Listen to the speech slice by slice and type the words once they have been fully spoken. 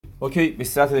اوکی،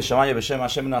 بسیارت شما به شم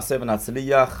هشم ناسه و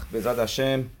نצליח בעזרת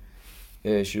השם.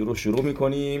 شروع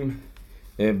میکنیم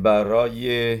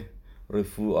برای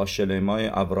رفوع شلمای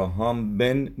ابراهام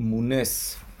بن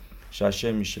مونس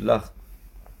שהשם ישלח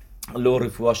לו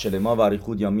רפואה שלמה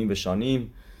ואריכות ימים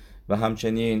ושנים, و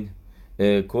همچنین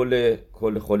کل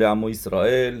خله عمو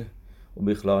اسرائیل و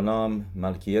בכללם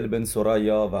מלכיאל בן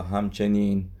سוריה، و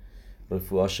همچنین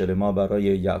رفوع شلما برای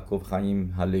یعقوب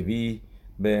خیم هلوی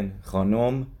بن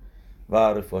خانم، و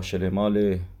رفوع شلما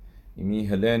ایمی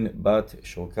هلن بات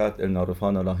شوکت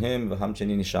النارفان الهیم، و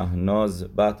همچنین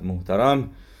شهناز بات محترم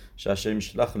שהשם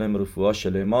ישלח להם רפואה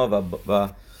شلما. و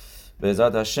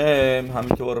בעזרת השם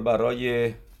همینطور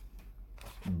برای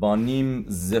بانیم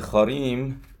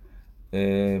زخاریم،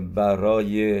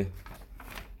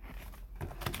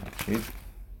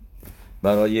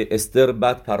 برای استر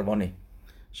بات پروانه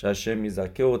שהשם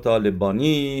میزکه اوتا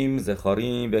لبانیم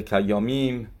زخاریم و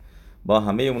کیامیم، با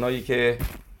همه اونایی که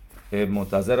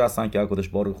منتظر هستن که הקדוש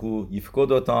ברוך הוא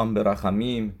יפקוד אותם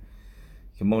ברחמים,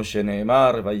 כמו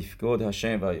שנאמר ויפקוד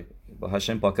השם و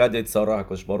השם פקד את שרה.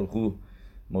 הקדוש ברוך הוא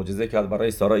معجزه کرد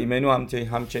برای سارا ایمنو،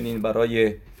 همچنین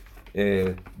برای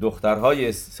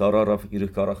دخترهای سارا را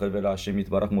کاراخه و هشم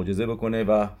یتبارک معجزه بکنه،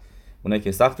 و اونایی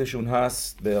که سختشون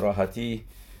هست به راحتی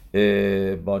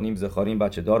بانیم زخاریم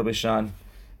بچه دار بشن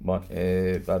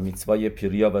و میتسوای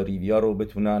پیریا و ریویا رو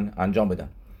بتونن انجام بدن.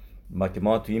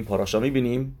 ما توی این پاراشا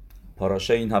میبینیم،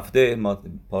 پاراشا این هفته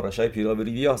پاراشای پیریا و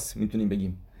ریویاست میتونیم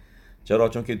بگیم. چرا؟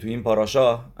 چون که توی این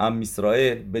پاراشا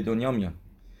اسرائیل به دنیا میان.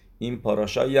 این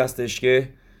پاراشایی هستش که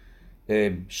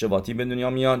شواتی به دنیا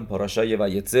میان، پاراشای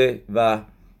ویتزه، و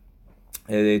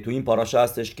تو این پاراشا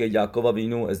هستش که یعقوب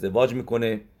وینو ازدواج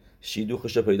میکنه،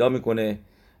 شیدوخش رو پیدا میکنه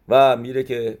و میره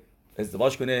که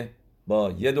ازدواج کنه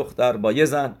با یه دختر با یه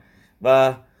زن،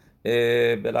 و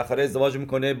بالاخره ازدواج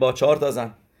میکنه با 4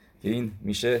 زن. این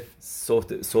میشه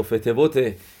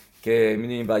صفتوته که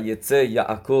میدونیم ویتزه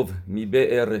یعقوب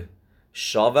میبئر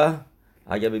شاوه.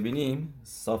 اگه ببینیم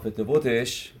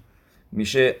صفتوتش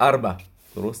میشه 4،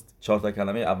 درست؟ 4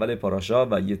 کلمه اول پاراشا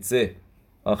و یتسه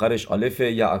آخرش الف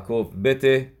یعقوب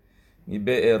بت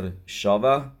میبئر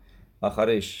شاوه،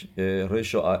 آخرش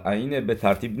رش و عین به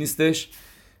ترتیب نیستش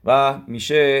و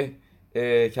میشه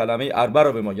کلمه 4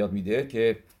 رو به ما یاد میده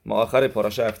که ما آخر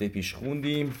پاراشا هفته پیش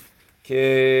خوندیم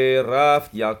که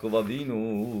رفت یعقوب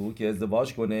وینو که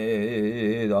ازدواج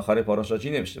کنه. آخر پاراشا چی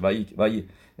نوشته؟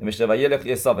 نوشته و یلق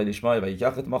عیسی و اسماعیل و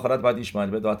یکخت مخرت بعد اسماعیل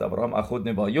به دعوت ابراهام اخود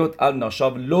نبایوت ال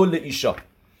نشاب لول ایشا.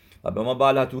 و به ما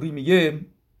بالاتوری میگه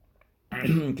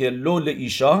که لول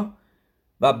ایشا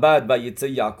و بعد و یتسه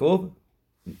یعقوب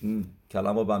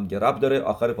کلمه با هم گرب داره.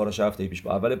 آخر پاراشا هفته پیش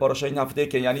با اول پاراشا این هفته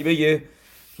که یعنی بگه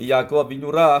که یعقوب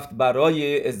وینو رفت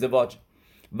برای ازدواج،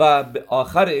 و به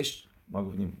آخرش ما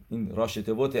گفتیم این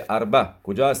راشتوت 4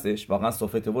 کجا هستش؟ واقعا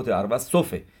صفتوت 4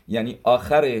 صفه، یعنی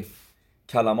آخر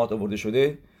کلمات آورده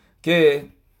شده که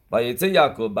وایتزه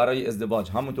یعقوب برای ازدواج،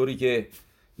 همونطوری که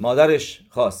مادرش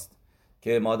خواست،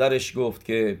 که مادرش گفت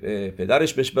که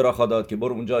پدرش بهش براخا داد که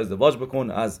برو اونجا ازدواج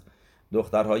بکن از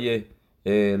دخترهای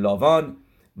لاوان،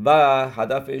 و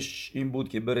هدفش این بود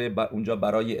که بره اونجا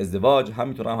برای ازدواج.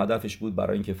 همینطور هم هدفش بود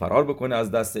برای اینکه فرار بکنه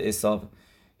از دست عیسی.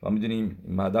 و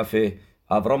میدونیم هدف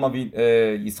ابراهام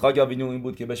اسحاق وینو این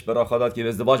بود که بهش براخا داد که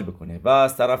ازدواج بکنه، و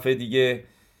از طرف دیگه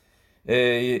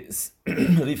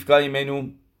ریفکا ایمنو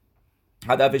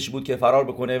هدفش بود که فرار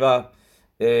بکنه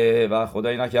و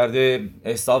خدایی نکرده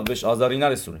عیسی بهش آزاری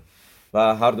نرسونه،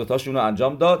 و هر دوتاشون رو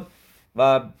انجام داد.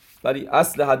 و ولی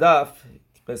اصل هدف،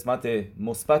 قسمت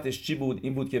مثبتش چی بود؟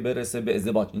 این بود که برسه به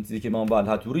ازدواج. این چیزی که امام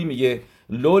بالحتوری میگه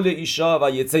لول ایشا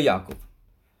و یتسه یعقوب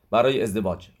برای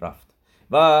ازدواج رفت،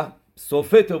 و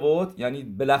صفت بود یعنی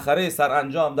بالاخره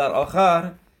سرانجام در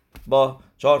آخر با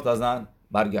 4 زن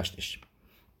برگشتش.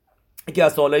 یکی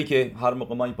از سوالایی که هر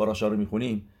موقع ما این پاراشا رو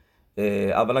میخونیم،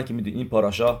 اولا که میدونیم این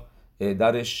پاراشا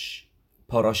درش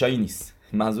پاراشایی نیست.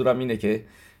 منظورم اینه که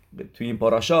توی این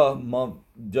پاراشا ما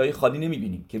جای خالی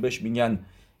نمیبینیم که بهش میگن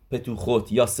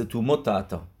پتوخوت یا ستوموت.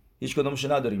 تا هیچ کدومش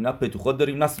نداریم، نه پتوخوت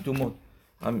داریم نه ستوموت.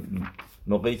 هم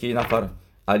موقعی که این نفر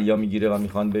علیا میگیره و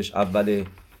میخوان بهش اول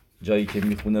جایی که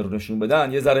میخونه رو نشون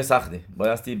بدن، یه ذره سخته،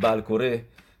 بایستی بالکره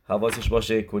حواسش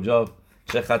باشه کجا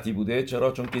چه خطی بوده.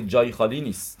 چرا؟ چون که جای خالی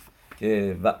نیست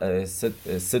که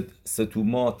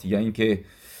ستومات یا این که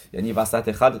یعنی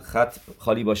وسط خط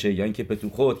خالی باشه، یا این که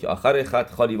پتوخوت که آخر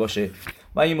خط خالی باشه.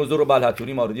 و این موضوع رو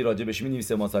بالحتوری ماردی راجبش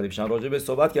می‌نویسه، ما صاحبشن راجب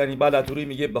صحبت کردیم. بالحتوری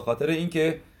میگه به خاطر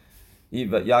اینکه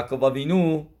یعقوب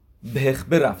وینو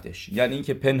بهخبه رفتش، یعنی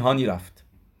اینکه پنهانی رفت،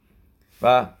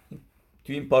 و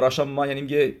توی این پاراشا ما یعنی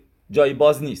میگه جای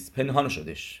باز نیست، پنهان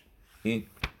شدش. این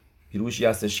پیروشی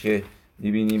هستش که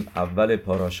میبینیم اول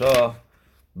پاراشا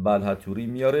بلحتوری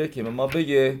میاره که ما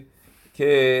بگه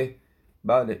که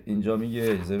بله اینجا میگه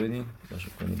اجازه بدین باشه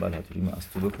کنیم بلحتوری ما از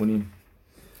تو بکنیم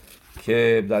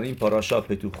که در این پاراشا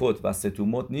پتوخوت و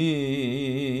ستوموت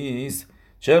نیست.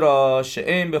 چرا؟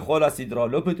 شئیم به خال اسیدرا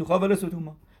لو پتوخا ولی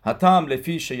ستوما حتی هم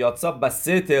لفی شیاطسا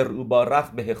بستر و با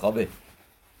رفت به هخابه،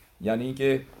 یعنی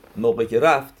اینکه موقعی که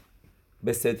رفت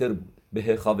به ستر بود، به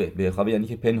هخابه یعنی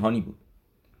که پنهانی بود.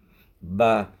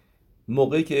 و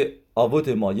موقعی که آوت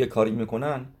ما یه کاری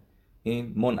میکنن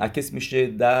این منعکس میشه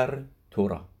در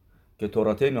تورا که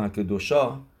تورات نوحک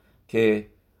دوشا که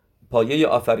پایه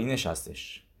آفرینش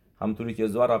هستش، همونطوری که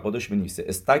زوار قدش می‌نویسه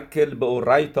استکل به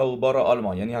اورایتا و بار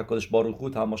آلما، یعنی حکادش باروخو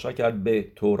تماشا کرد به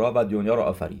تورا و دنیا را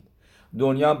آفرید.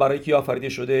 دنیا برای کی آفریده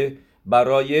شده؟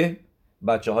 برای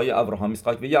بچه های ابراهام،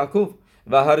 اسحاق و یعقوب،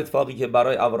 و هر اتفاقی که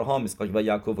برای ابراهام، اسحاق و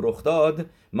یعقوب رخ داد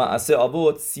معسه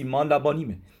آبود سیمان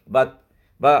لبانیمه.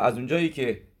 و از اونجایی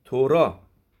که تورا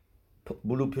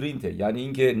بلوپرینته، یعنی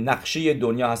اینکه نقشه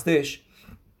دنیا هستش،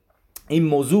 این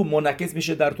موضوع منعکس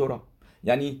میشه در تورا.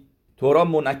 یعنی تورا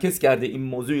منعکس کرده این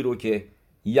موضوعی رو که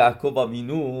یعقوب و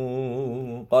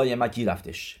وینو قایمکی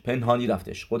رفتش، پنهانی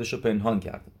رفتش، خودشو پنهان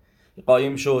کرد،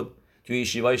 قایم شد توی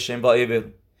شیوای شم و ایور.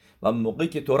 و موقعی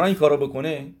که تورا این کارو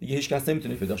بکنه دیگه هیچ کس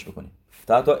نمیتونه پیداش بکنه.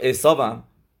 تا حتی عیسی هم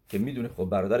که میدونه خب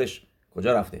برادرش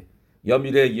کجا رفته، یا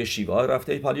میره یه شیوا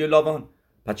رفته پالی لاوان،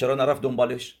 پس چرا نرفت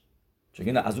دنبالش؟ چون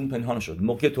نه از اون پنهان شد.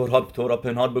 موقع تورا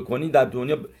پنهان بکنی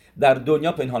در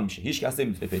دنیا پنهان میشه، هیچ کس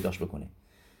نمیتونه پیداش بکنه.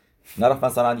 نرفت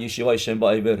مثلا یه شیوای شم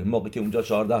با ایور موقعی که اونجا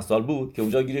 14 سال بود که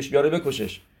اونجا گیرش بیاره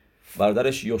بکشش.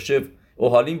 برادرش یوشف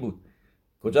اوهالیم بود،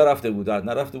 کجا رفته بود؟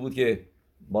 نرفته بود که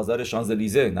بازار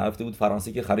شانزلیزه، نرفته بود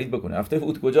فرانسه که خرید بکنه، رفته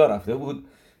بود کجا؟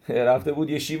 رفته بود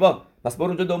یه شیوا. پس برو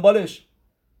اونجا دنبالش،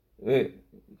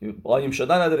 قایم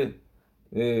شدن نداره،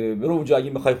 برو اونجا. اگه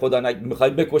میخوای میخوای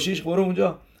بکشیش برو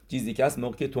اونجا. چیزی که از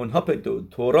موقع که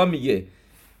تورا میگه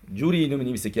جوری اینو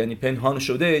می‌نویسه که یعنی پنهان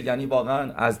شده، یعنی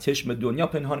واقعا از چشم دنیا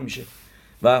پنهان میشه.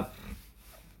 و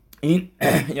این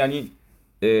یعنی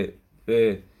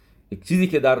چیزی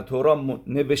که در تورا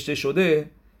نوشته شده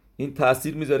این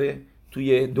تأثیر میذاره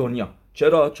توی دنیا.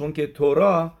 چرا؟ چون که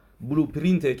تورا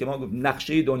بلوپرینته که ما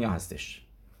نقشه دنیا هستش.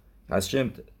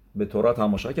 هشم به تورا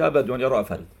تماشا کرد و دنیا رو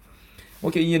آفرید.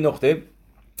 اوکی، این یه نقطه.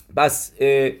 بس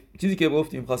چیزی که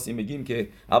گفتیم خواستیم بگیم که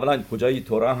اولا کجای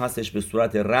تورا هستش به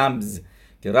صورت رمز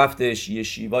که رفتش یه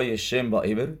شیوای شم و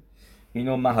ایور.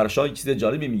 اینو مهرشا چیز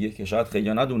جالبی میگه که شاید خیلی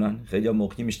ندونن، خیلی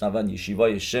موقعی میشنون یه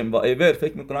شیوای شم و ایور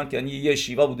فکر میکنن که یعنی یه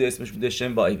شیوا بوده اسمش بوده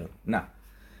شم و ایور. نه،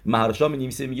 مهرشا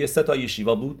می‌نویسه میگه 3 تا یه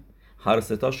شیوا بود، هر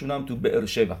 3 تاشون هم تو بئر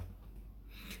شوا.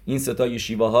 این 3 تا یه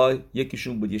شیواها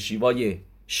یکیشون بود یه شیوای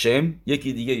شم،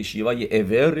 یکی دیگه یه شیوای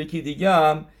ایور، یکی دیگه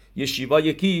هم یه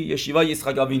شیوای یه شیوای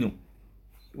اسحاق وینو.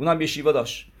 اونم یه شیوا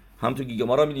داشت. هم تو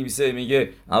گیگمارا می‌نویسه میگه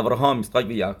ابراهام، اسحاق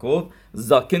و یعقوب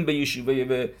زاکن به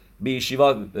یه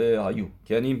شیوا هایو،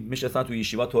 که یعنی میشستن تو یه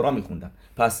شیوا تورا میخوندن.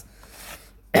 پس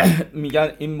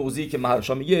میگن این موضوعی که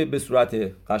مهرشا میگه به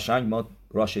صورت قشنگ ما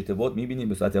راشته بود میبینیم،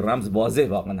 به صورت رمز واضح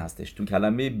واقعا هستش تو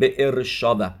کلمه بئر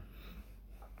شاوا.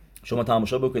 شما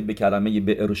تماشا بکنید به کلمه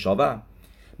بئر شاوا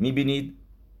میبینید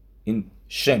این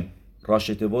شم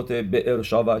راشته بود بئر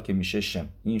شاوا که میشه شم،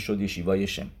 این شد یه شیوای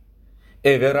شم.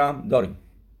 ایورم داریم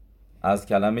از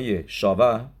کلمه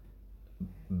شاوا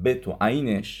به تو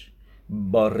عینش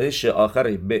با رش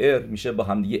آخر بئر میشه با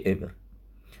هم دیگه ایور،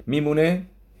 میمونه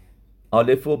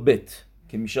الف و بت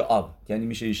که میشه آب، یعنی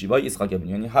میشه یشیوای اسحاق وینو.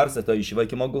 یعنی هر 3 تا یشیوایی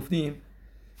که ما گفتیم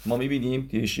ما میبینیم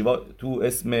که یشیوا تو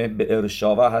اسم بئر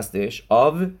شاوا هستش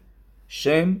آب،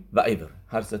 شم و ایور،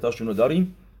 هر 3 تاشون رو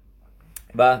داریم.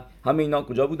 و همه اینا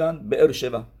کجا بودن؟ بئر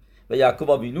شوا. و یعقوب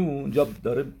و وینو اونجا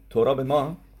داره تورا به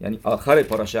ما، یعنی آخر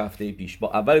پاراشه هفته پیش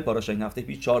با اول پاراشه این هفته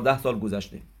پیش 14 سال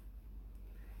گذشته،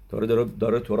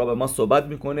 داره تورا به ما صحبت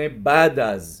میکنه بعد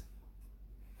از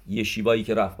یه شیوایی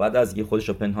که رفت، بعد از یه خودش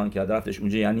رو پنهان کرد رفتش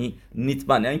اونجا. یعنی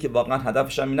نیتمن، یعنی که واقعا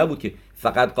هدفش هم نبود که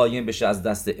فقط قایم بشه از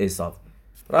دست عیسی،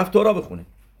 رفت تورا بخونه.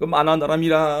 گفت الان دارم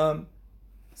میرم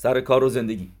سر کار و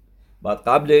زندگی، بعد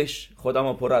قبلش خودم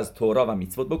رو پر از تورا و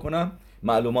میتوت بکنم،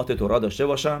 معلومات تورا داشته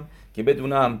باشم که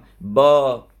بدونم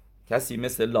با کسی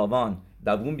مثل لاوان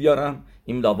دوون بیارم.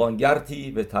 این لاوان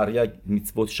گرتی به تریگ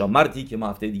میتوت شامرتی که ما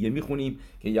هفته دیگه میخونیم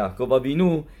که یعقوب و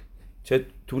وینو چه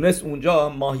تونست اونجا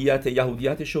ماهیت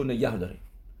یهودیتش رو نگه داره،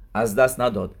 از دست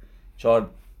نداد.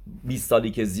 20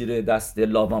 سالی که زیر دست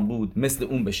لاوان بود مثل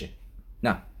اون بشه،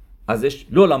 نه، ازش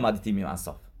لولا مدیتی می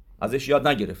انصاف، ازش یاد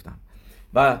نگرفتم.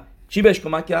 و چی بهش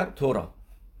کمک کرد؟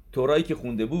 تورایی که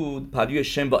خونده بود پریوی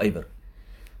شم و ایور.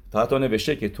 تا حتی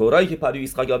نوشته که تورایی که پریوی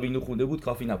اسحاق وینو خونده بود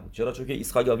کافی نبود. چرا؟ چون که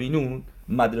اسحاق وینو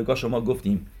مدرگا شما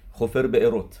گفتیم خفر به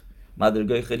اروت،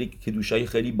 مدرگای خیلی کدوشای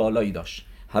خیلی بالایی داشت،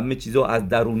 همه چیزو از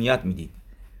درونیت میدید،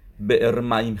 به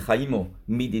ارمعیم خیمو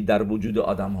میدید در وجود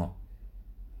آدم ها.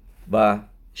 و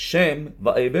شم و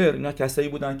ایبر اینا کسایی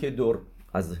بودن که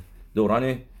از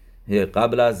دوران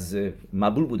قبل از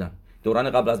مبول بودن. دوران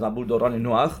قبل از مبول، دوران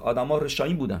نوح، آدم ها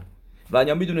رشایی بودن و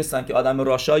اینا میدونستن که آدم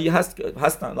راشایی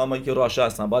هستن، آدمایی که راشا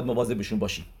هستن باید مواظبشون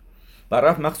باشیم. و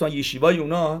رفت مخصوصا یشیوای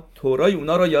اونا تورای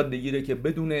اونا رو یاد بگیره که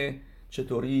بدونه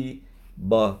چطوری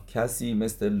با کسی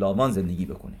مثل لاوان زندگی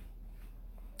بکنه.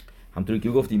 همطوری که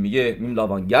گفتیم میگه میم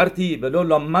لاوان گرتی ولو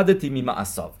لامدتی میم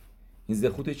اصاف. این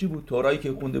زخوته چی بود؟ تورایی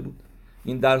که خونده بود.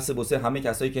 این درس واسه همه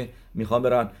کسایی که میخوان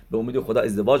برن به امید خدا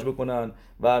ازدواج بکنن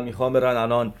و میخوان برن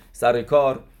الان سر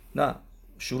کار. نه،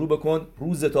 شروع بکن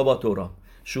روز تو با تورا،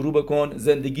 شروع بکن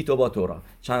زندگی تو با تورا.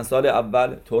 چند سال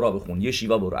اول تورا بخون، یه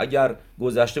شیوا برو. اگر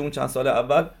گذشته اون چند سال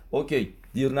اول اوکی،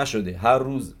 دیر نشده، هر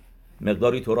روز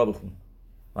مقداری تورا بخون.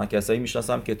 من کسایی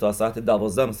میشناسم که تا ساعت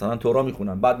 12 مثلا تورا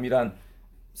میخونن، بعد میرن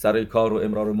سر کار و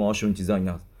امرار معاش و این چیزا،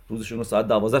 اینا روزشون رو ساعت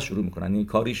 12 شروع میکنن، این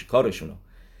کارشونه.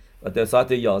 و تا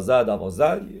ساعت 11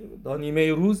 12 تا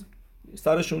نیمه روز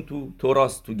سرشون تو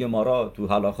توراست، تو گمارا، تو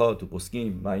هلاخا، تو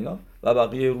پسکیم و اینا، و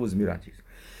بقیه روز میرن چیز.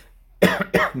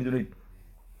 میدونید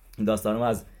این داستانم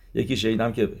از یکی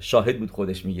شنیدم که شاهد بود،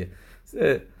 خودش میگه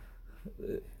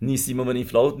نیسیم و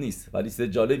نیفلاوت نیست، ولی سه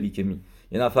جالبی که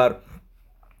یه نفر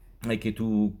که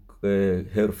تو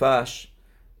حرفش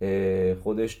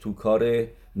خودش تو کار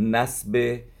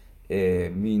نصب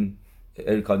مین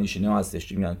ایرکاندیشنر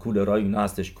هستش، میگن کولرای اینا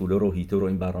هستش، کولر و هیتر و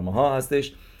این برنامه ها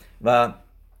هستش، و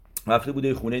رفته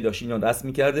بوده خونه داشت اینا دست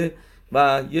میکرده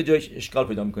و یه جایش اشکال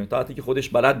پیدا میکنه، تا حتی که خودش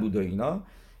بلد بوده اینا،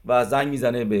 و زنگ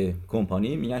میزنه به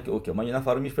کمپانی، میگن که اوکی ما یه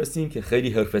نفر رو میفرستیم که خیلی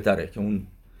حرفه‌تره، که اون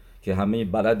که همه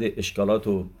بلد اشکالات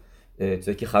و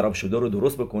چیزایی که خراب شده رو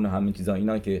درست بکنه، همین چیزا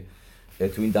اینا که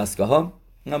تو این دستگاه ها.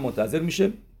 اینا منتظر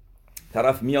میشه،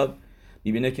 طرف میاد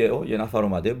میبینه که یه نفر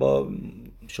اومده با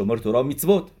شمار تورا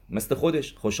میتزوت مثل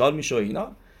خودش، خوشحال میشه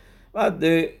اینا.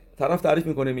 بعد طرف تعریف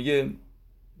میکنه، میگه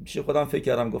پیش خودم فکر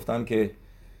کردم، گفتم که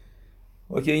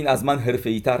اوکی این از من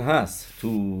حرفه‌ای تر هست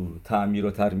تو تعمیر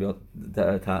و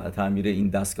تعمیر این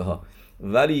دستگاه ها،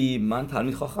 ولی من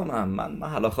تعمیر خواهم، من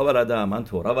هلاخا بلدم، من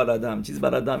تورا بلدم، چیز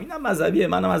بلدم، اینم مذهبیه،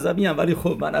 منم مذهبیم، ولی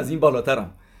خب من از این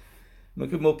بالاترم.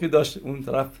 موقع داشت اون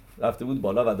طرف رفته بود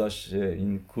بالا و داشت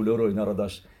این کولر رو اینا رو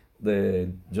داشت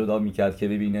جدا میکرد که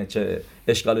ببینه چه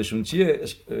اشکالشون چیه.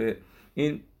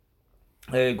 این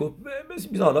گفت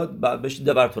بیزا حالا بهش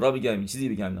دورتورا بگم، چیزی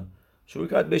بگم. نه، شروع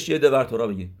کرد بهش یه دورتورا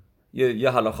بگه،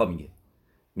 یه هلاخا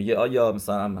میگه آیا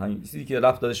مثلا همین چیزی که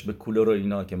رفت دادش به کولر و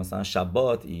اینا، که مثلا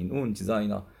شبات این اون چیزا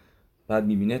اینا. بعد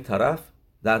میبینه طرف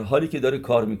در حالی که داره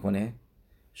کار میکنه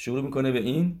شروع میکنه به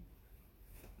این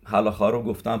هلاخا رو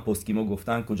گفتن، پستکیمو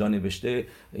گفتن، کجا نوشته،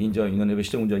 اینجا اینو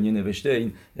نوشته، اونجا اینو نوشته،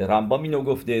 این رمبام اینو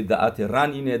گفته، دعت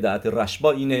رن اینه، دعت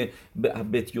رشبا اینه،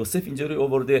 بیت یوسف اینجوری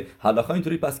آورده، هلاخا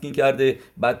اینطوری پسکین کرده،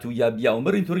 بعد تو یبیا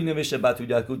عمر اینطوری نوشته، بعد تو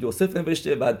یعقوب یوسف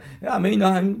نوشته، بعد همه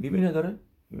اینا همین میبینه داره.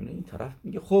 میبینه این طرف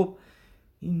میگه خب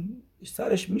این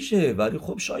سرش میشه، ولی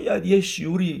خب شاید یه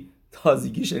شیوری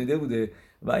تازگی شنیده بوده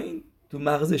و این تو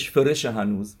مغزش فرش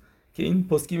هنوز که این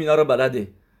پستکیم اینا رو بلده.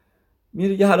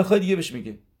 میره یه هلاخا دیگه بهش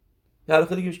میگه، یه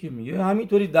حلقه دیگه که میگه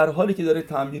همینطوری در حالی که داره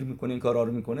تعمیر میکنه این کارا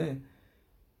رو میکنه،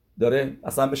 داره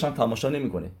اصلا بهشم تماشا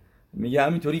نمیکنه، میگه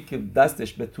همینطوری که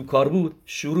دستش به تو کار بود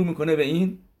شروع میکنه به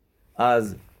این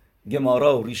از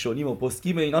گمارا و ریشونیم و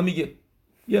پسکیم اینا میگه،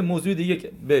 یه موضوع دیگه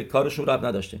که به کارشون ربط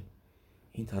نداشته.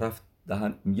 این طرف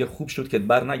دهن میگه خوب شد که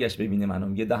بر نگشت ببینه منو،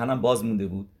 میگه دهنم باز مونده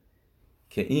بود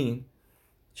که این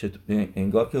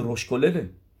انگار که روشکلله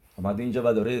اومده اینجا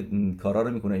و داره کارا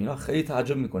رو میکنه. اینا خیلی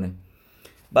تعجب میکنه.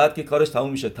 بعد که کارش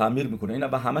تموم میشه تعمیر میکنه اینا،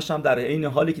 و همش هم در عین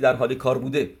حالی که در حال کار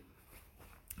بوده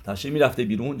تاشی میرفته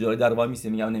بیرون، جای در وای میسه،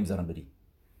 میگم نمیذارم بری.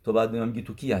 تو بعد میگم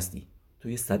تو کی هستی؟ تو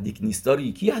یه صدیق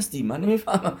نیستاری، کی هستی؟ من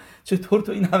نمیفهمم چطور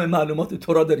تو این همه معلومات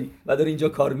تو را داری و داری اینجا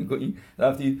کار میکنی؟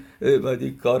 رفتی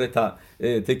بعد کار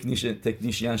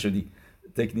تکنیشین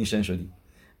شدی.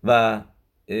 و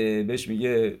بهش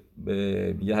میگه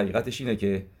حقیقتش اینه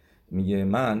که میگه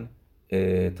من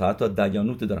تا حتی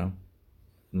دیانوت دارم،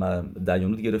 من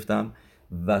دیانوت گرفتم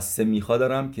و سمیخا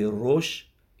دارم که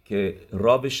که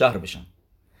راب شهر بشم.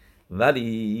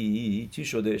 ولی چی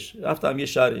شدش؟ رفتم یه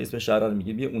شهر، اسم شهر رو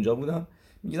میگه، اونجا بودم،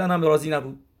 میگه زنم راضی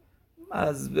نبود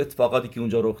از اتفاقاتی که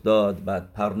اونجا رخ داد،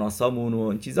 بعد پرناسامون و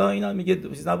این چیزا اینا، میگه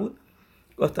چیز نبود.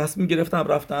 گفت تصمیم گرفتم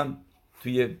رفتم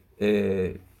توی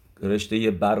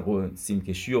رشته برق و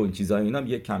سیمکشی و این چیزا اینا،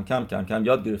 میگه کم کم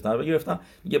یاد گرفتم.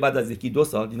 میگه بعد از 1-2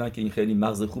 سال دیدن که این خیلی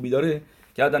مغز خوبی داره،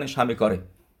 کردنش همه کاره،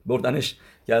 بردنش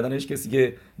کردنش کسی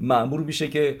که مأمور میشه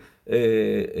که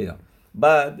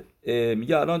بعد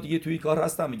میگه الان دیگه توی کار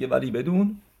هستم، میگه ولی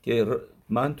بدون که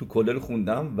من تو کلل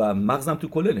خوندم و مغزم تو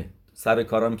کلله، سر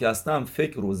کارم که هستم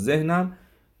فکر و ذهنم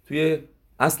توی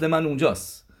اصل من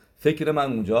اونجاست، فکر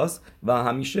من اونجاست و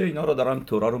همیشه اینا رو دارم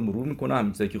تورا رو مرور میکنم،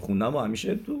 همیشه که خوندم و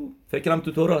همیشه تو فکرم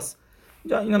تو توراست.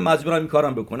 اینا مجبورم این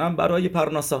کارم بکنم برای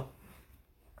پرناسا.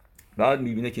 بعد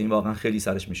میبینه که این واقعا خیلی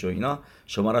سرش میشه و اینا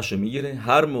شماره‌شو میگیره.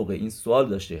 هر موقع این سوال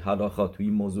داشته حلاخا توی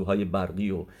این موضوعهای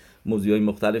برقی و موضوعهای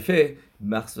مختلفه،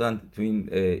 مخصوصا توی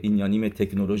این یانیم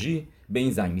تکنولوژی، به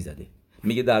این زنگ میزده.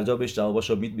 میگه درجا بهش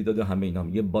جواباشو میداده همه اینا،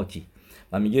 میگه باکی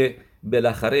و میگه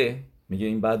بالاخره میگه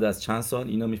این بعد از چند سال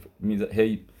اینا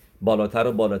هی بالاتر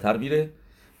و بالاتر میره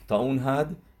تا اون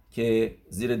حد که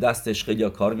زیر دستش خیلی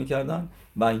کار میکردن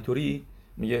و اینطوری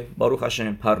میگه باروخ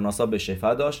هشم پرناسا به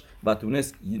شفا داشت و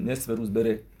تونست نصف روز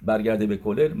بره برگرده به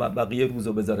کلل و بقیه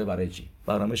روزو بذاره برای چی؟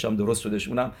 برنامه‌ش هم درست شدش.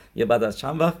 اونم یه بعد از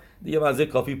چند وقت دیگه مزه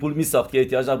کافی پول میساخت که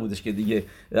احتیاج نبودش که دیگه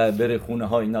بره خونه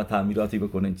ها اینا تعمیراتی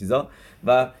بکنه این چیزا.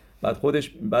 و بعد خودش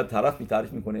بعد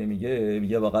تعریف میکنه،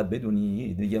 میگه واقعا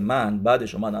بدونی دیگه من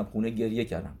بعدش اومدم خونه گریه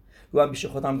کردم، گفتم پیش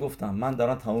خودم گفتم من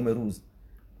دارم تمام روز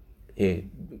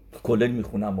کلل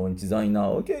میخونم و این چیزا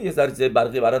اینا، اوکی یه ذره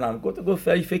برقی برادم گفت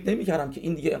فکر نمیکردم که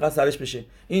این دیگه اینقدر سرش بشه،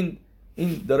 این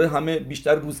داره همه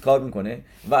بیشتر روز کار میکنه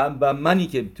و منی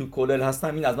که تو کلل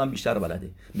هستم این از من بیشتر بلده.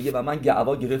 میگه و من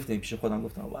گعوا گرفته پیش خودم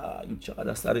گفتم وا این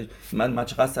چقدر سرش من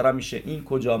چقدر سرم میشه، این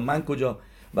کجا من کجا،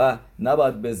 و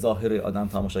نباید به ظاهر آدم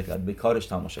تماشا کرد، به کارش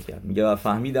تماشا کرد. میگه و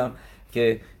فهمیدم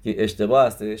که اشتباه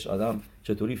هستش آدم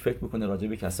چطوری فکر بکنه راجع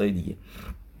به کسای دیگه.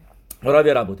 رابی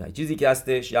ربوتای چیزی که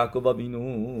هستش یعقوب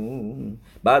بینو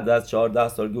بعد از 14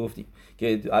 سال گفتیم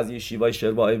که از یه شیوای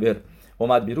شربای بر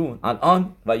اومد بیرون. الان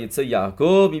و یتسه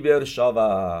یعقوب می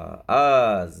برشاوا،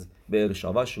 از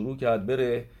برشاوا شروع کرد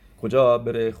بره کجا؟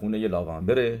 بره خونه لاوان،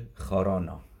 بره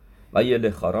خارانا. و یه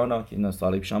لخارانا که اینا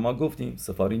سال پیش ما گفتیم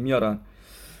سفاری میارن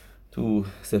تو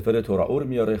سفر توراور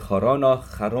میاره خارانا،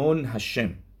 خرون هشم،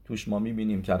 توش ما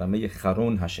میبینیم کلمه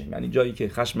خرون هشم یعنی جایی که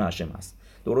خشم هشم هست،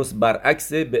 درست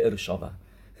برعکس بئرشاوا.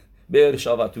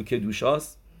 بئرشاوا تو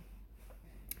کدوشاست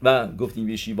و گفتیم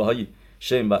یه شیوه های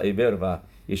شم و ایبر و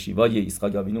یه شیوه های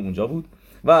اسحاق آوینو اونجا بود.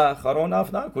 و خرون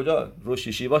نه کجا؟ روش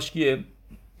شیواش کیه؟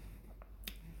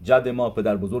 جد ما،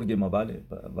 پدر بزرگ ما. بله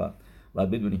و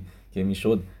بدونیم که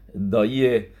میشد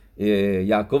دایی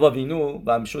یعقوب آوینو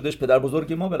و میشدش پدر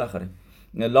بزرگ ما بالاخره.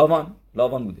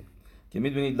 لاوان بوده که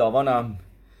میدونید لاوان هم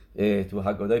تو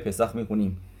حگادای پسخ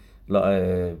میخونیم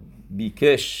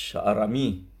بیکش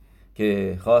آرامی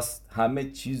که خواست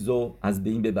همه چیزو از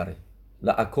بین ببره،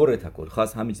 لعکر تکل،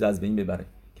 خواست همه چیز از بین ببره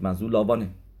که منظور لاوانه.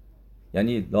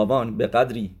 یعنی لاوان به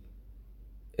قدری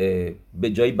به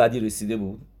جای بدی رسیده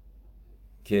بود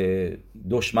که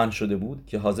دشمن شده بود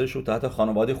که حاضر شد تا حتی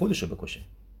خانواده خودشو بکشه،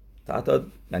 تا حتی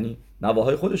یعنی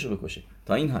نواهای خودشو بکشه.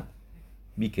 تا این حد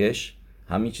بیکش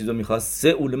همه چیزو میخواست سه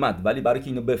اولمد. ولی برای که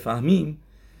اینو بفهمیم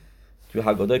توی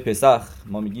حگادای پسخ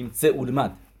ما میگیم سه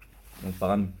اولمد.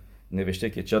 فقط نوشته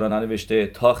که چرا ننوشته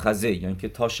تا خزه، یعنی که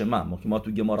تا شما. ما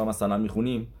تو گمارا مثلا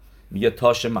میخونیم میگه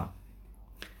تا شما،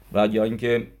 و یا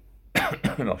اینکه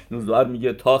نوزوار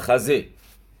میگه تا خزه،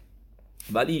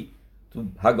 ولی تو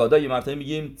حگادا یه مرتبه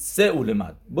میگیم سه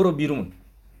اولمد، برو بیرون.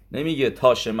 نمیگه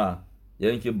تا شما،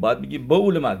 یعنی که باید بگی با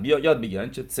اولمد، بیا یاد بگیر. یعنی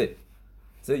چه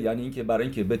سه یعنی اینکه برای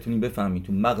اینکه بتونی بفهمی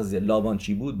تو مغز لاوان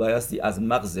چی بود بایستی از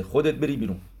مغز خودت بری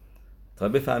بیرون تا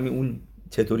بفهمی اون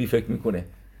چطوری فکر میکنه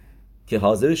که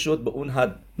حاضر شد به اون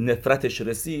حد نفرتش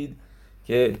رسید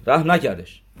که رحم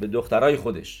نکردش به دخترای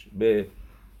خودش،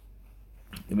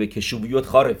 به کشوبیوت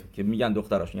خارف که میگن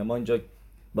دختراش، میگن ما اینجا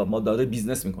ما داره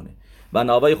بیزنس میکنه و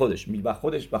نوای خودش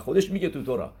و خودش میگه تو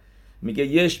تورا، میگه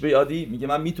یش به یادی، میگه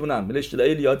من میتونم بلش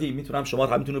دلایل یادی میتونم شما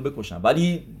رو همینتونو بکشم،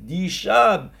 ولی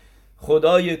دیشب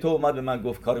خدای تو اومد به من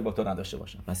گفت کاری با تو نداشته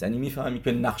باشم. پس یعنی میفهمی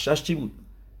که نقشش چی بود؟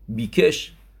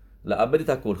 بیکش لعبد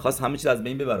تکل، خواست همه چیز از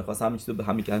بین ببره، خواست همه چیز رو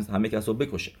همه کس رو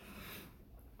بکشه.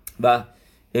 و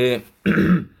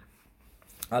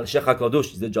الشیخ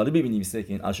حکادوش چیز جالبی می‌نویسه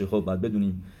که این الشیخ خب باید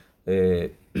بدونیم،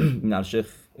 این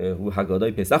الشیخ رو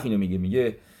حگادای پسخ اینو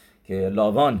میگه که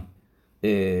لاوان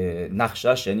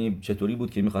نقشش یعنی چطوری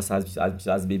بود که می‌خواست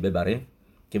از بین ببره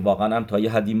که واقعا هم تا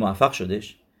یه حدی موفق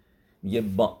شدش. میگه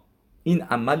با این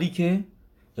عملی که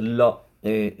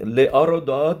لئا رو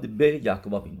داد به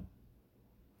یعقوب آوینو،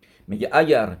 میگه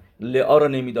اگر لئا رو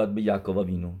نمیداد به یعقوب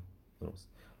آوینو، درست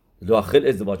داخل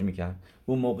ازدواج میکرد،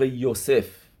 اون موقع یوسف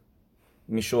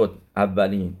میشد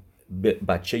اولین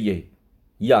بچه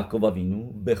یعقوب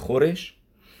آوینو به خورش،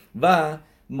 و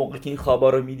موقع که این خوابا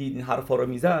رو میدید، این حرفا رو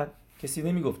میزد، کسی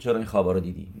نمیگفت چرا این خوابا رو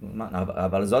دیدی، من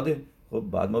اول زاده خب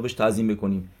بعد ما بهش تعظیم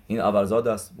بکنیم. این ابرزاد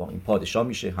است، با این پادشاه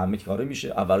میشه، همه کاره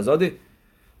میشه، ابرزاده.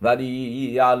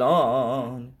 ولی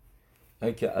الان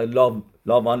که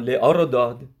لاوان لعا رو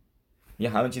داد، یه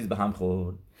همه چیز به هم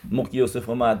خورد. موقع یوسف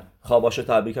اومد خواباشو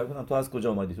تعبیر کرد، گفتم تو از کجا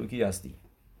اومدی؟ تو کی هستی؟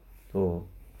 تو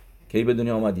کی به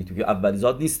دنیا اومدی؟ تو که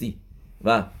اولیزاد نیستی.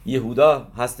 و یهودا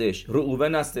هستش،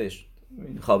 رؤوبن هستش.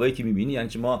 خوابایی که میبینی یعنی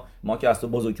ما که از تو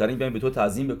بزرگترین بیایم به تو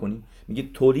تعظیم بکنیم. میگه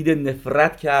تولید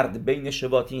نفرت کرد بین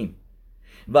شباطیم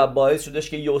و باعث شدش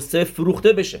که یوسف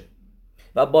فروخته بشه.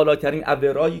 و بالاترین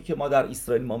عبرایی که ما در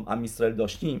اسرائیل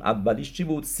داشتیم، اولیش چی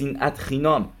بود؟ سینعت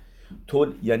خینام.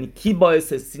 یعنی کی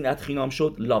باعث سینعت خینام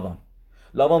شد؟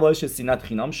 لاوان باعث سینعت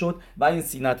خینام شد و این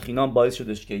سینعت خینام باعث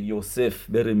شدش که یوسف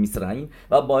بره مصر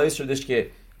و باعث شدش که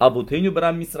ابوتینو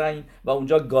برن مصر و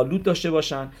اونجا گالوت داشته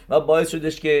باشن و باعث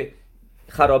شدش که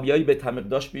خرابیایی به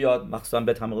تمقداش بیاد، مخصوصا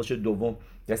به تمقداش دوم.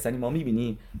 یعنی ما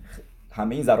میبینیم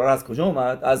همه این ضرر از کجا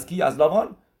اومد؟ از کی؟ از لاوان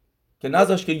که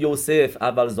نذاشت که یوسف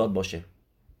اول زاد باشه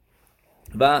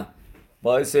و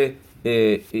باعث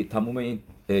تمام این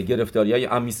گرفتاریای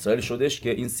ام اسرائیل شدش که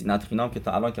این سینت خینام که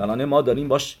تا الان ما داریم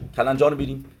باش کلنجار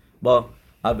میریم با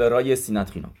عبرای سینت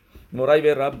خینام. مرای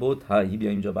به رب بود هایی بیا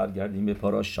اینجا برگردیم به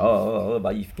پاراشا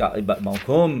و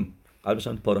ماکم. قبلش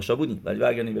هم پاراشا بودیم ولی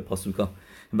برگردیم به پاسوکا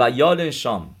و یال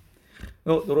شام.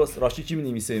 درست راشی چی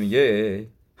می‌نویسه؟ میگه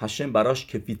هشم براش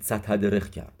کفیت تدرخ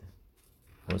کرده،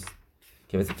 درست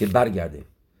که برگرده،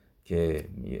 که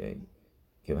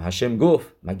هشم گفت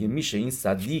مگه میشه این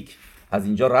صدیق از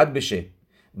اینجا رد بشه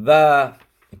و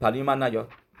پلی من نیاد؟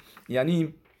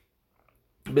 یعنی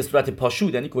به صورت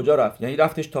پاشود. یعنی کجا رفت؟ یعنی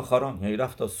رفتش تا خاران، یعنی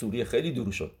رفت تا سوریه، خیلی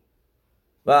دور شد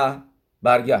و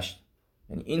برگشت.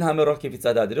 یعنی این همه راه که فیت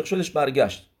تدریق شدش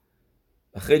برگشت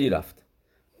و خیلی رفت.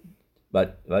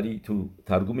 ولی تو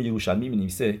ترجمه یروشلمی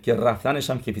می‌نویسه که رفتنش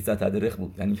هم که فیت تدریق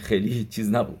بود، یعنی خیلی چیز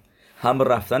نبود. هم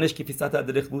رفتنش که فیت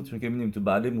تدریق بود، چون که می‌بینیم تو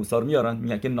بله موسی میارن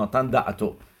میگن که ناتن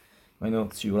دعتو. ما اینو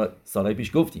سالهای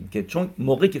پیش گفتیم که چون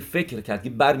موقعی که فکر کرد که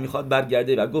میخواد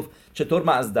برگرده و گفت چطور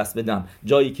من از دست بدم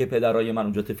جایی که پدرای من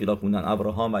اونجا تفیلا خوندن،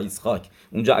 ابراهام و اسحاق،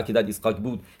 اونجا عقیدت اسحاق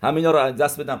بود، همه اینا رو از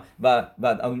دست بدم و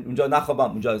اونجا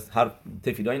نخوابم، اونجا هر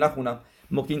تفیلایی نخونم.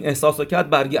 موقع این احساسو کرد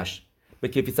برگشت به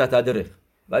کیفیت تدریق.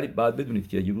 ولی بعد بدونید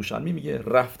که یروشلمی میگه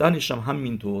رفتنش هم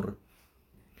همینطور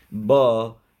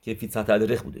با کیفیت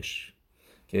تدریق بودش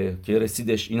که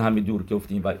رسیدش این همین دور که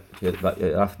گفتیم و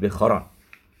رفت به خاران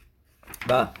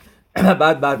و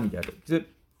بعد برمیگرده.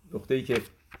 نکته‌ای که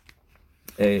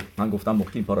من گفتم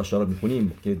موقعی پاراشا رو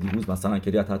میخونیم که دیروز مثلا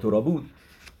کریات تورا بود،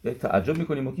 تعجب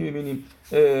میکنیم موقعی میبینیم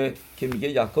که میگه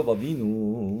یعقوب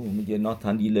آوینو میگه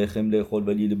ناتنی لخم لخول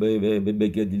ولی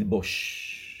بگدیل باش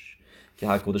که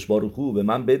هر کدش باروخو به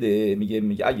من بده.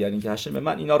 میگه اگر این که هشم به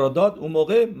من اینا را داد، اون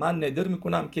موقع من ندر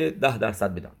میکنم که 10%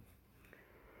 بدم.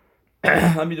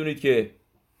 هم میدونید که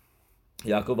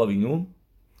یعقوب آوینو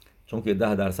چون که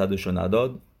 10% رو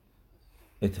نداد،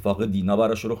 اتفاق دینا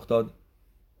براش رخ داد،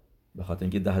 به خاطر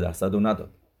اینکه 10% رو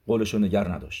نداد، قولش رو نگر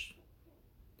نداشت.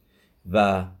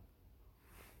 و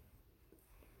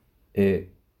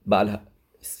بله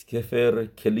اسکفر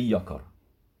کلی یاکار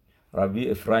ربی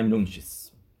افرایم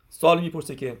نونچیس سوالی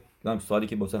میپرسه که سوالی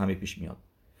که واسه همه پیش میاد.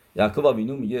 یعقوب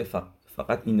آوینو میگه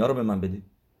فقط اینا رو به من بده.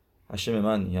 هشم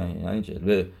من یعنی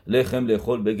چه؟ لخم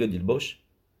لخول بگه دیل باش،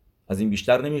 از این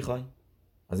بیشتر نمیخوای؟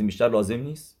 از این بیشتر لازم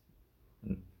نیست؟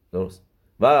 درست.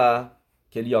 و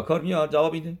کلیاکار میاد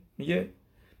جواب میده، میگه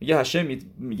هشم،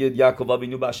 میگه یعقوب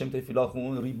آوینو به هشم تفیلا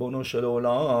خون ریبونو شل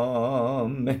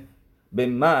اولام، به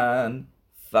من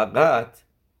فقط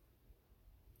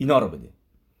اینا رو بده،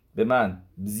 به من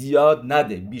زیاد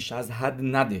نده، بیش از حد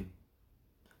نده.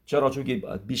 چرا؟ چون که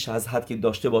بیش از حد که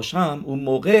داشته باشم اون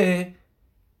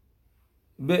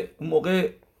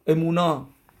موقع امونا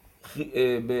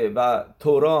و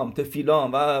تورام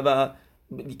تفیلام و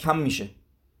کم میشه،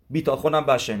 بیتاخونم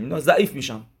بشم، اینا ضعیف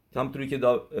میشم. همونطوری که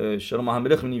شلوم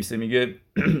محملخ می‌نویسه، میگه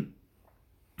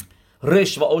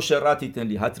رش و عشرتی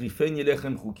تنلی حتریفنی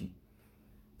لخم خوکی،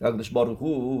 قدش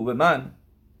باروخو به من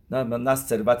نه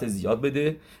ثروت زیاد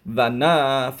بده و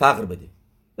نه فقر بده،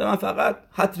 به من فقط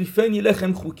حتریفنی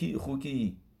لخم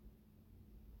خوکی.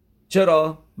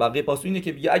 چرا؟ بقیه پاسو اینه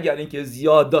که بگه اگر اینکه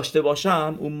زیاد داشته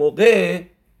باشم اون موقع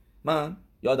من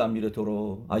یادم میره تو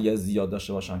رو. اگه زیاد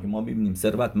داشته باشم که ما میبینیم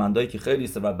ثروتمندایی که خیلی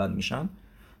ثروتمند میشن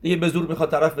دیگه به زور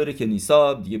میخواد طرف بره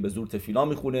کنیسا، دیگه به زور تفیلا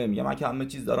میخونه، میگه من که همه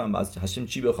چیز دارم، از هشم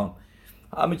چی بخوام،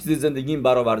 همه چیز زندگیم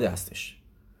برآورده هستش.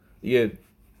 دیگه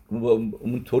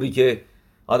اون طوری که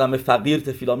آدم فقیر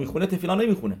تفیلا میخونه تفیلا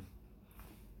نمیخونه.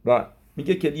 و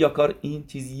میگه که لیاکار این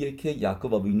چیزیه که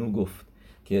یعقوب آوینو گفت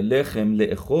که لخم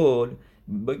لخول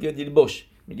بگه دیل باش،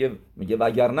 میگه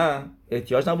وگرنه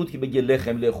احتیاج نبود که بگه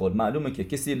لخم لخول. معلومه که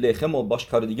کسی لخم و باش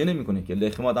کار دیگه نمیکنه که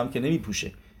لخم آدم که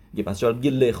نمیپوشه. میگه پس چرا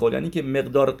بگه لخول؟ یعنی که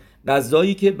مقدار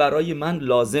غذایی که برای من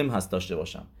لازم هست داشته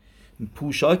باشم.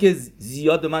 پوشاک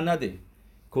زیاد من نده.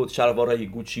 کت شلوارای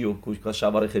گوچی و کت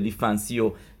شلوار خیلی فنسی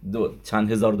و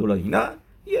چند هزار دلاری، نه،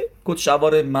 یه کت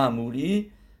شلوار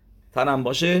معمولی تنم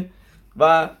باشه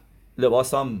و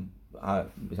لباسم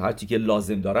هر چی که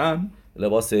لازم دارم،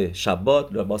 لباس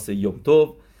شبات، لباس یوم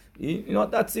توب، اینا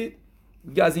دستید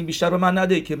دیگه. از این بیشتر رو من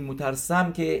نده که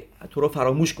مترسم که تو رو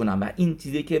فراموش کنم. و این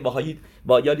چیزی که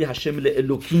با یالی هشم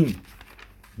الوکیم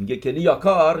میگه کلی یا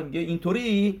کار، میگه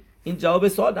اینطوری این جواب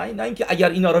سوال نه اینکه اگر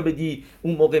اینا رو بدی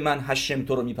اون موقع من هشم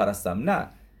تو رو میپرستم. نه،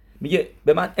 میگه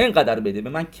به من اینقدر بده، به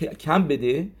من کم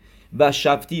بده و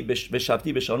شفتی به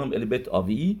شفتی به شانم البت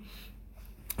آوی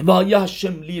و یا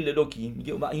هشم لی لوکی.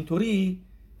 میگه و اینطوری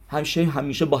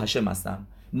همیشه با هشم هستم،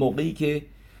 موقعی که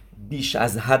بیش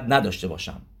از حد نداشته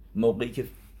باشم، موقعی که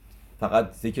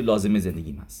فقط چیزی که لازمه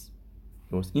زندگیم هست.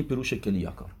 درست؟ این پیروش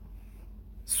کلیاکار.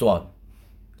 سوال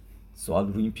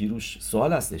روی این پیروش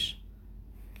سوال هستش.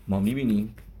 ما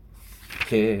میبینیم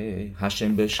که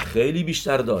هشم بهش خیلی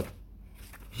بیشتر داد.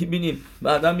 میبینیم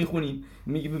بعدا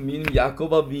میبینیم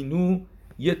یعقوب وینو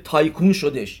یه تایکون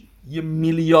شدش، یه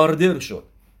میلیاردر شد،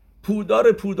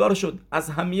 پولدار شد. از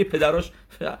همه پدراش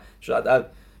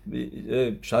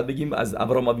شاید بگیم از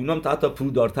ابراهام وینو هم حتی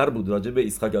پولدارتر بود. راجع به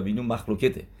اسحاق وینو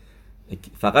مخلوقته.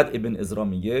 فقط ابن عزرا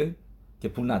میگه که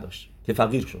پول نداشت، که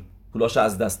فقیر شد، پولاشو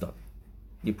از دست داد.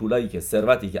 یه پولایی که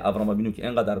ثروتی که ابراهام وینو که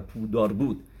اینقدر پولدار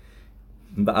بود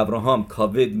و ابراهام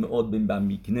کاود معود بن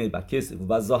میکنه و کس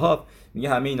و زهاب، میگه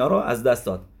همه اینا رو از دست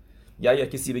داد. یا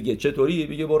کسی بگه چطوری،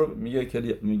 میگه برو،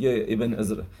 میگه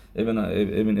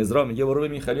ابن عزرا میگه برو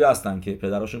ببین خیلی هستن که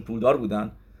پدراشون پولدار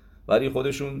بودن ولی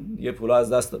خودشون یه پولا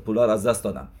از دست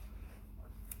دادن.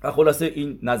 و خلاصه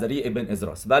این نظریه ابن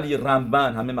عزراست. ولی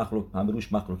رمبن همه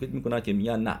روش مخلوقیت میکنن که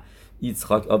میگن نه،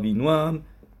 اسحاق وینو هم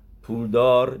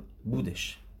پولدار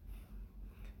بودش،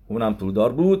 اونم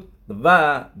پولدار بود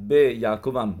و به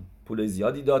یعقوب هم پول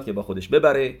زیادی داد که با خودش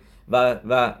ببره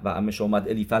و همش اومد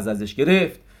الیفز ازش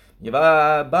گرفت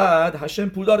و بعد هشم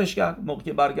پولدارش کرد. موقعی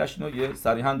که برگشت اینو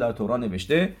صریحا در تورا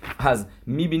نوشته. از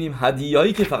میبینیم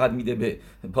هدیه‌ای که فقط میده به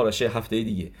پاراشه هفته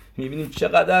دیگه، میبینیم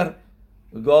چقدر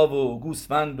گاو و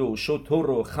گوسفند و شتر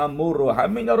و خمر و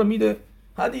همه اینا رو میده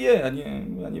هدیه،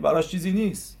 یعنی براش چیزی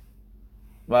نیست.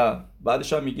 و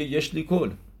بعدش هم میگه یشلی کل،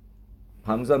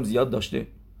 هنوزم زیاد داشته.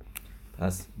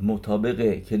 پس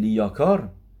مطابق کلیاکار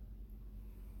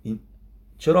این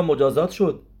چرا مجازات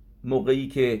شد موقعی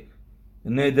که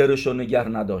ندرش رو نگر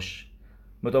نداشت؟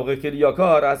 مطابق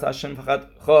کلیاکار از هشم فقط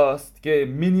خواست که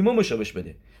مینیمومش رو بهش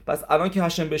بده. پس الان که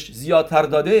هشم بهش زیادتر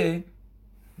داده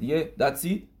دیگه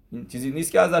دتسی، این چیزی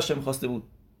نیست که از هشم خواسته بود.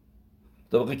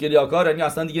 مطابق کلیاکار یعنی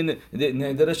اصلا دیگه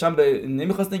ندرش هم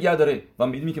نمیخواست نگه داره. و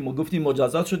میدونی که ما گفتیم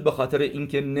مجازات شد به خاطر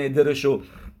اینکه ندرش رو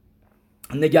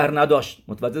نگر نداشت.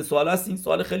 متوجه سوال هست؟ این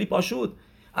سوال خیلی پاشود.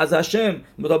 از هشم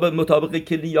مطابق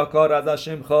کلیاکار از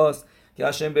هشم خواست که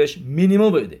هشم بهش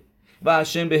مینیمم بده و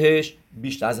هشم بهش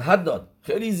بیشتر از حد داد،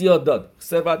 خیلی زیاد داد،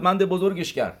 ثروتمند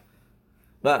بزرگش کرد.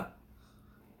 و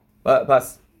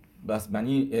پس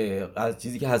یعنی از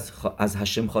چیزی که از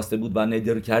هشم خواسته بود و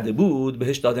ندر کرده بود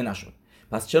بهش داده نشد.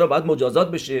 پس چرا باید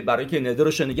مجازات بشه؟ برای که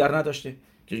ندرش نگر نداشته،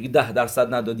 چون 10%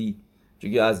 ندادی،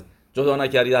 چون از جدا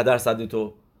نکردی 10%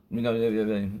 تو.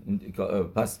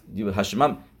 پس هشم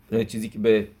هم چیزی که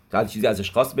به هر چیزی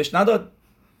ازش خواست بهش نداد.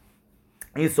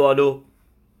 این سوالو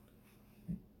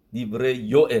دیبره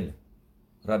یوئل،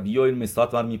 ربی یوئل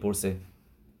مساتمر میپرسه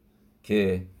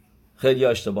که خیلی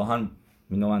اشتباهاً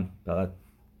من فقط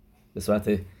به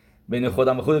صورت بین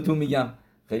خودم و خودتون میگم،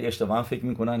 خیلی اشتباهاً فکر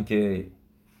میکنن که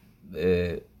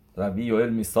ربی یوئل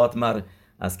مساتمر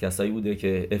از کسایی بوده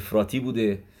که افراطی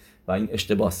بوده و این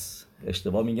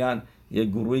اشتباه میگن. یه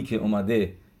گروهی که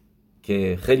اومده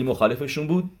که خیلی مخالفشون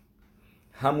بود،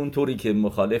 همونطوری که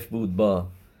مخالف بود با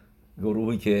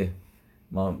گروهی که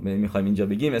ما میخوایم اینجا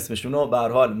بگیم اسمشون رو، به هر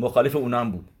حال مخالف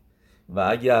اونم بود. و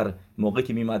اگر موقعی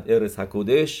که میمد ارس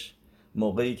حکودش،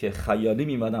 موقعی که خیالی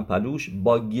میمدن پلوش،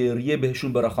 با گریه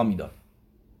بهشون برخا میداد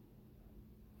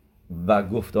و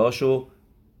گفتهاشو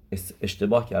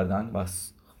اشتباه کردن. و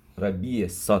ربی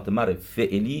ساتمر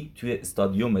فعلی توی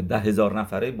استادیوم 10,000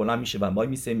 نفره بلند میشه و وای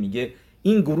میسه میگه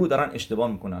این گروه دارن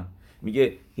اشتباه میکنن.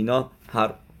 میگه اینا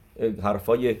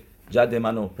حرفای جد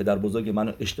منو پدر بزرگ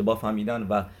منو اشتباه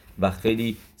فهمیدن و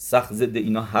خیلی سخت ضد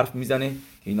اینا حرف میزنه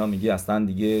که اینا میگه اصلا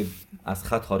دیگه از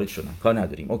خط خارج شدن، کار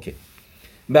نداریم. اوکی.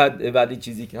 بعد ولی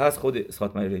چیزی که هست خود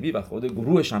اسحاق ربی و خود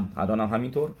گروهش هم الان هم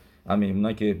همینطور، همه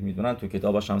اونا که میدونن تو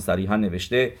کتاباش هم صریحا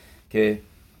نوشته که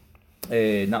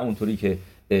نه اونطوری که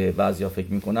بعضیا فکر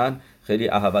میکنن. خیلی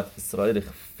اهوت اسرائیل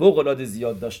فوق العاده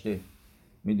زیاد داشته.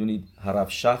 میدونید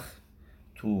حرف شخ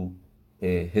تو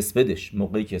حسبدش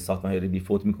موقعی که ساتمای ربی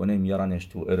فوت میکنه میارنش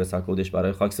تو ارث کودش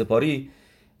برای خاک سپاری،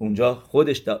 اونجا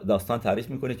خودش داستان تعریف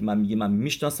میکنه که من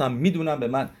میشناسم، میدونم، به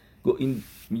من این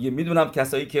میگه میدونم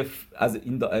کسایی که از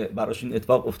این براشون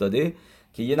اتفاق افتاده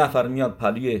که یه نفر میاد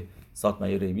پلوی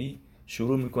ساتمای ربی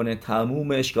شروع میکنه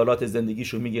تموم اشکالات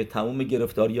زندگیشو میگه، تموم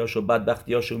گرفتاریاشو،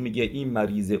 بدبختیاشو میگه، این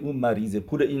مریضه، اون مریضه،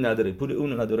 پول این نداره، پول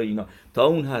اون نداره، اینا تا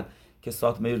اون حد که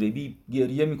ساتمای ربی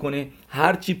گریه میکنه،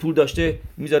 هر چی پول داشته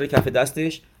میذاره کف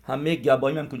دستش. همه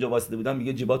گباییم هم کجا واسطه بودن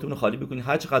میگه جیباتون رو خالی بکنین،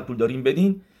 هر چقدر پول دارین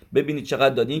بدین، ببینید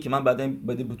چقدر دادین که من بعدا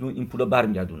بدون این پولا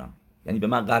برمیگردونم، یعنی به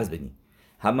من قرض بدین.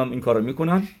 هم این کارو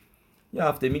میکنن. یه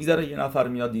هفته میگذره، یه نفر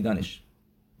میاد دیدنش،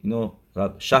 اینو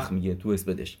شخ میگه تو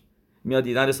اسپدش، میاد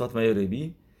دیدن ساتمای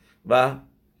ربی و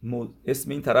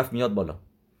اسم این طرف میاد بالا،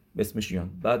 اسمش میاد،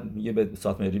 بعد میگه به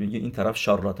ساتمای ربی میگه این طرف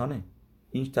شارلاتانه،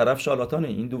 این طرف شارلاتانه،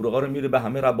 این دروغا رو میره به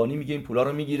همه ربانی میگه، این پولا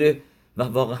رو میگیره و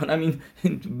واقعا هم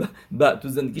این تو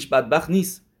زندگیش بدبخت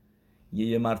نیست.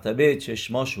 یه مرتبه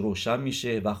چشماش روشن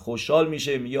میشه و خوشحال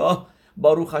میشه، میگه آه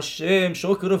باروخ هشم،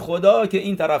 شکر خدا که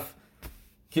این طرف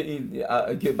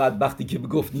که بدبختی که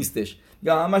گفت نیستش.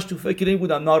 یا همش تو فکر این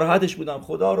بودم، ناراحتش بودم،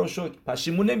 خدا رو شکر،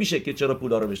 پشیمون نمیشه که چرا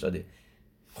پولا رو بهش داده،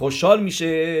 خوشحال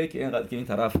میشه که اینقدر که این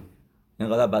طرف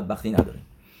اینقدر بدبختی نداره.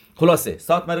 خلاصه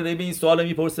ساتمار ربی این سوال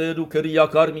میپرسه رو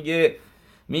کریاکار،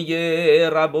 میگه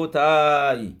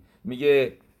ربوتای،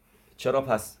 میگه چرا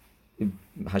پس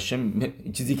هشم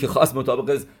چیزی که خواست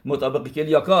مطابق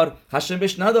کریاکار هشم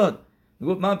بهش نداد؟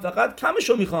 میگه من فقط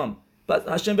کمشو میخوام، پس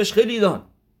هشم بهش خیلی داد.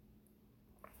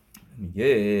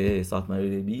 میگه ساتمار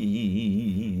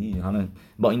ربی همه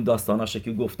با این داستاناشه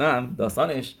که گفتم،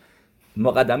 داستانش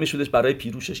مقدمه شدش برای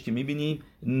پیروشش که میبینیم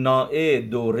نائه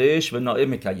دورش و نائه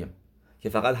مکیم که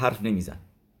فقط حرف نمیزن.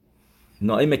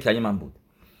 نائه مکیم هم بود.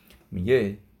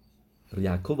 میگه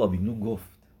یعقوب آوینو گفت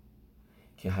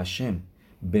که هشم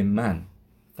به من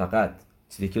فقط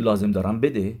چیزی که لازم دارم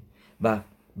بده و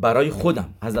برای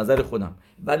خودم، از نظر خودم،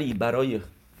 ولی برای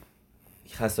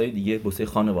خصای دیگه، بوسه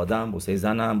خانوادم، بوسه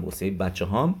زنم، بوسه بچه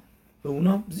هام، به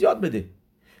اونا زیاد بده،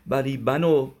 ولی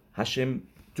منو هشم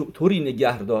طوری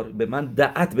نگهدار، به من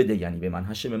دعت بده، یعنی به من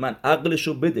هشم به من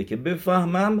عقلشو بده که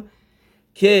بفهمم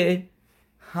که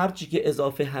هرچی که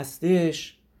اضافه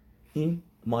هستش این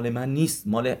مال من نیست،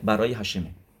 مال برای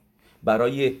هشمه،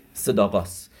 برای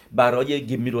صداقاس، برای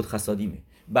گمیرود خسادیمه،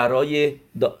 برای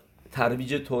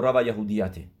ترویج تورا و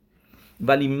یهودیته،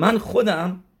 ولی من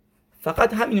خودم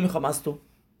فقط همینو میخوام از تو.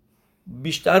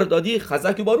 بیشتر دادی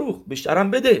خزک و باروخ،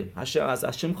 بیشترم بده، هشم از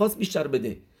هشم خواست بیشتر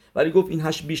بده، ولی گفت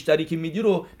این بیشتری که میدی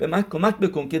رو به من کمک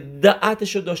بکن که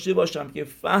دعتشو داشته باشم، که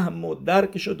فهم و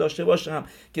درکشو داشته باشم،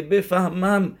 که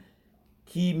بفهمم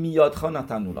کی میادخوا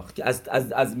نتنولاخ، که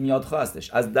از میادخوا هستش،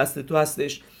 از دست تو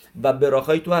هستش و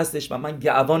براخای تو هستش و من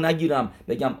گعوا نگیرم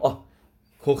بگم آه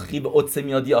کخی به قدس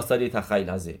میادی آثاری تخیل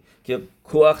هزه، که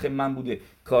کوخ من بوده،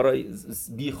 کارای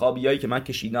بی خوابیایی که من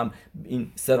کشیدم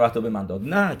این ثروت رو به من داد،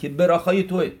 نه، که براخای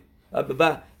توه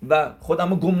و خودم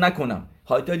رو گم نکنم،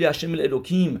 هایتالی هشم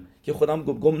الالوکیم، که خودم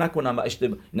گم نکنم و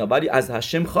اشتباه نه، ولی از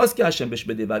هشم خواست که هشم بهش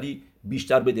بده، ولی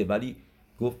بیشتر بده، ولی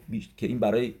گفت که این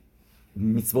برای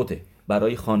میtzvote،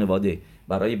 برای خانواده،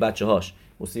 برای بچه هاش،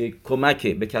 واسه کمک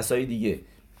به کسای دیگه.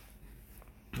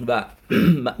 و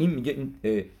این میگه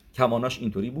این کماناش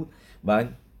اینطوری بود و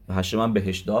هشم هم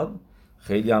بهش داد،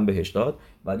 خیلی هم بهش داد،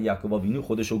 ولی یعقوب وینو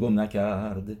خودشو گم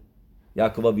نکرد.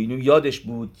 یعقوب وینو یادش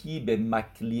بود کی به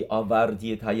مکلی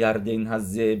آوردی تایردین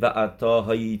هزه و عطا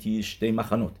هاییتی شتی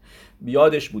مخنوت،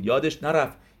 یادش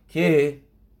نرفت که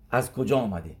از کجا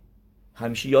آمده،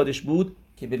 همیشه یادش بود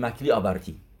که به مکلی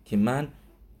آوردی،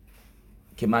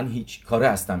 که من هیچ کاره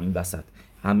هستم این وسط،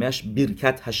 همش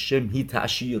برکت هشم هی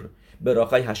تعشیر،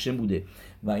 براخای هشم بوده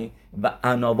و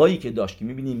عناوایی که داشت که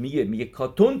میبینیم میگه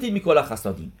کاتونتی میکلا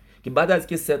خسادین، که بعد از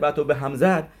که ثروت رو به هم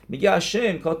زد میگه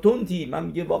هشم کاتونتی، من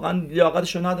میگه واقعا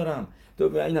لیاقتشو ندارم،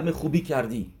 تو این همه خوبی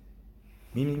کردی.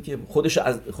 میبینیم که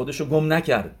خودشو گم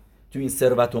نکرد تو این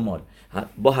ثروت و مال،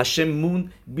 با هشم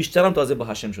موند، بیشترم تازه با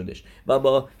هشم شدش و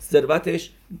با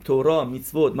ثروتش تورا،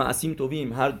 میtzvot، معصیم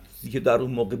تویم، هر چیزی که در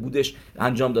اون موقع بودش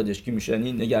انجام دادش، که میشه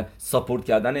یعنی نگه ساپورت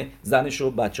کردن زنش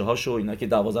و بچه‌هاشو، اینا که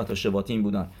 12 تا شباطیم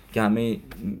بودن که همه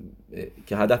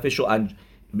که هدفشو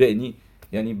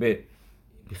یعنی به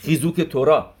خیزوک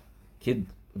تورا که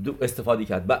استفاده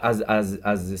کرد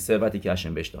از ثروتی که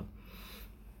هشم بهش داد.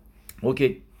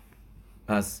 اوکی،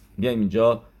 پس بیایم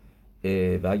اینجا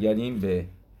برگردیم به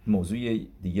موضوع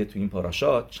دیگه تو این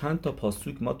پاراشا. چند تا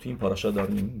پاسوک ما تو این پاراشا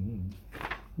داریم.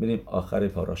 بریم آخر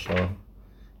پاراشا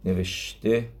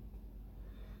نوشته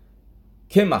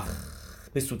کمخ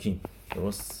پسوکیم.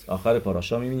 درست آخر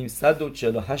پاراشا میبینیم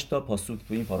 148 تا پاسوک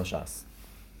تو این پاراشا هست.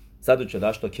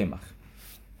 148 تا کمخ.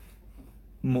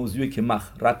 موضوع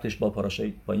کمخ ربطش با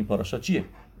این پاراشا چیه؟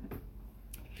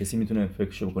 کسی میتونه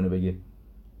فکرشو بکنه بگه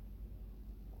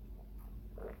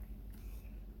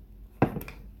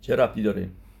چه ربطی داره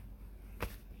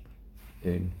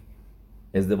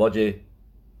ازدواج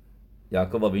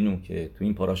یعقوب و بینو که تو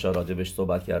این پاراشا راجبش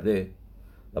صحبت کرده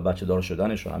و بچه دار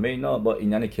شدنش و همه اینا با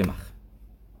اینن کمخ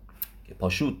که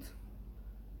پاشوت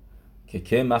که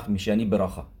کمخ میشه یعنی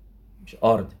براخا، میشه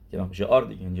آرد، کمخ میشه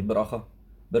آرد، یعنی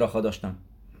براخا داشتن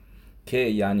که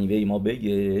یعنی به ما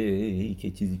بگه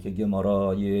که چیزی که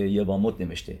گمارا یه وامت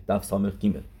نوشته دف سامخ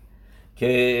گیمل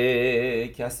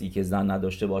که کسی که زن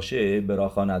نداشته باشه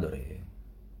براخا نداره.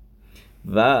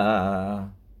 و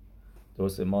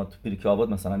درسته ما تو پیرکه آباد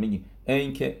مثلا میگیم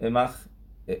این که مخ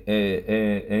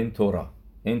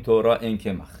این تورا این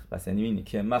که مخ، پس یعنی این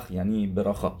که مخ یعنی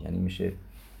براخا، یعنی میشه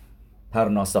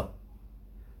پرناسا.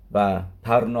 و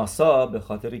پرناسا به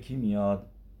خاطر کی میاد؟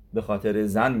 به خاطر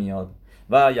زن میاد.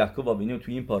 و یعقوب آبینو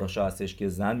توی این پاراشا هستش که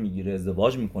زن میگیره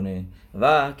ازدواج میکنه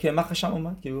و که مخش هم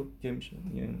اومد که میشه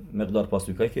مقدار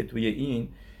پاسوکایی که توی این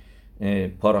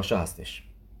پاراشا هستش.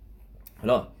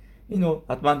 حالا اینو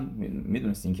حتما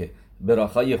میدونستین که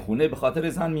براخای خونه به خاطر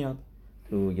زن میاد.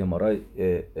 تو گمارای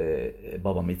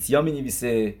بابا متسیا می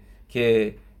نویسه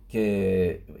که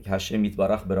هشم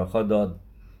یتبارخ براخا داد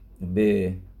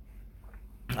به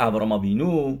ابرام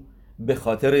آبینو به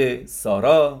خاطر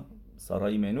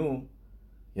سارای منو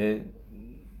که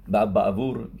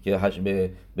بعور که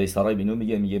به سارای بینو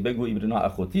میگه بگو ایبرنا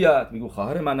اخوتیت، میگو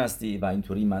خواهر من هستی و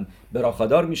اینطوری من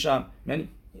براخادار میشم. یعنی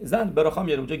زن براخا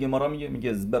میاره. اونجا گمارا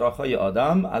میگه براخای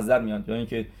آدم از در میاد، یعنی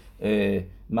که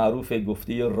معروف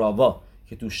گفته راوا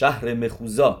که تو شهر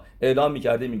مخوزا اعلام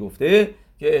میکرده میگفته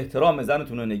که احترام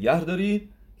زنتون رو نگه دارید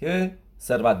که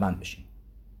ثروتمند بشین،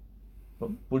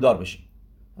 پولدار بشین.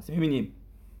 پس میبینیم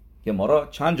گمارا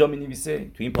چند جا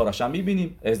مینویسه، تو این پاراشا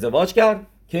میبینیم ازدواج کرد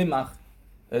که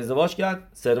ازدواج کرد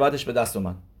ثروتش به دست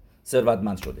اومد،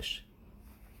 ثروتمند شدش.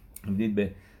 میدید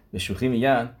به شوخی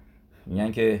میگن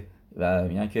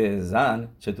که زن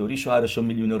چطوری شوهرش رو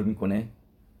میلیونر میکنه.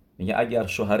 میگه اگر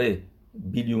شوهر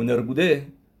بیلیونر بوده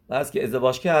بعد که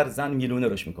ازدواج کرد زن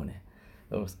میلیونرش میکنه.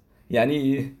 درست؟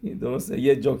 یعنی درست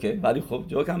یه جوکه، ولی خب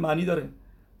جوک هم معنی داره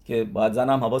که باید زن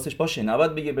هم حواسش باشه،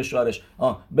 نباید بگه به شوهرش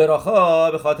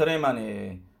براخا به خاطر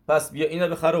منه پس بیا اینو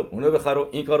بخرو اونو بخرو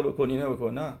این کارو بکن اینو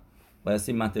بکن. نه، باید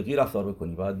این منطقی رفتار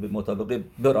بکنی، باید به مطابق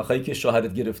براخایی که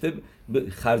شوهرت گرفته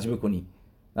خرج بکنی،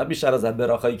 نه بیشتر از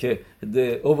براخایی که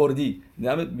آوردی،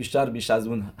 نه بیش از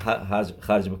اون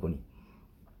خرج بکنی.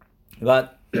 و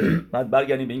بعد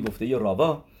برگردیم به این گفته ی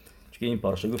راوا که این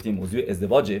پاراشا گفتیم موضوع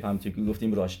ازدواجه، همونطور که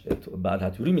گفتیم بعد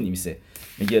هتوری می‌نویسه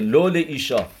میگه لول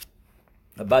ایشا.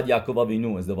 بعد یعقوب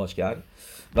آبینو ازدواج کرد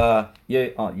و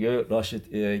یه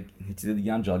چیز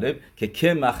دیگه هم جالب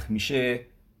که مخ میشه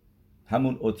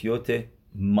همون اوتیوت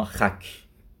مخک،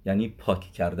 یعنی پاک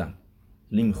کردن،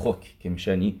 لیمخوک که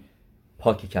میشه یعنی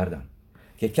پاک کردن،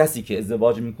 که کسی که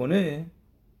ازدواج میکنه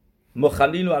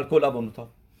مخلیل و الکل ابونوتا.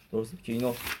 درسته که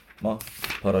اینو ما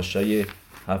پاراشای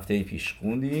هفته پیش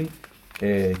خوندیم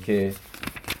که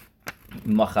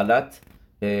مخلت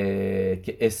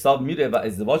که عیسی میره و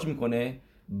ازدواج میکنه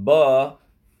با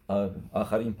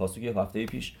آخرین پاسوک هفته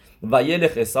پیش و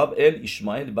یلخ عیسی ال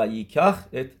اشماعیل و یکخ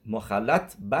ات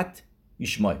مخلت بت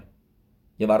اشماعیل،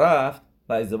 یه رفت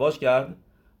و ازدواج کرد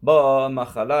با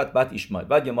مخلت بت اشماعیل.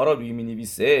 و گمارا روی می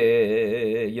نویسه،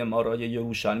 یه مارا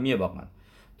یروشلمیه واقعا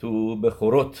تو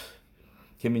بخوروت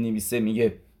که می نویسه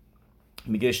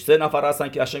میگه 3 نفر هستن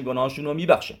که هشم گناهاشون رو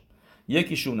میبخشه.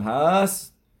 یکیشون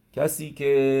هست کسی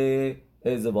که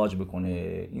ازدواج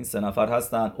بکنه. این 3 نفر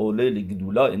هستن اولیل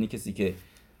گدولا، یعنی کسی که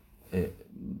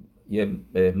یه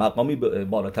مقامی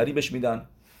بالاتری بهش میدن.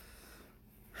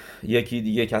 یکی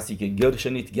دیگه کسی که گر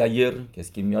شنید گیر،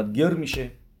 کسی که میاد گر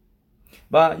میشه.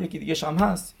 و یکی دیگه هم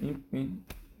هست این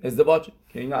ازدواج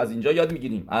که اینو از اینجا یاد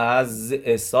میگیریم از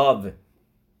عیسی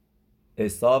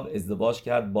ازدواج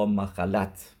کرد با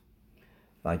مخلت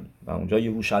و اونجا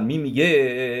یروشلمی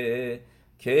میگه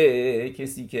که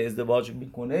کسی که ازدواج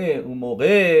میکنه اون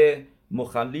موقع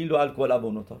مخلیل و الکل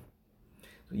ابونوتا.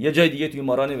 یه جای دیگه توی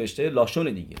مارا نوشته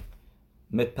لاشون دیگه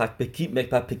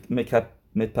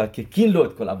متپککین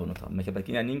لوت کل ابونوتا.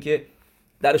 متپککین یعنی این که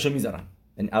درشو میذارن،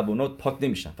 یعنی ابونوت پاک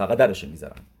نمیشن، فقط درشو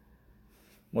میذارن.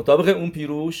 مطابق اون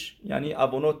پیروش یعنی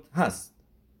ابونوت هست،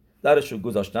 درشو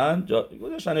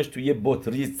گذاشتنش توی یه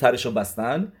بطری، سرشو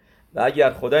بستن و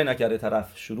اگر خدای نکرده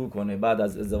طرف شروع کنه بعد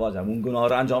از ازدواج هم اون گناه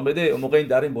رو انجام بده، اون موقع این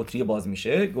در این بطری باز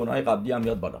میشه، گناه قبلی هم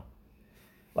میاد بالا.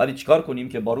 ولی چیکار کنیم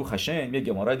که باروخ هشم یه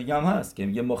گماره دیگه هم هست که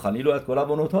میگه مخلیل و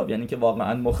کلا و نوتاب، یعنی که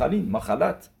واقعا مخلیل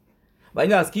مخلت. و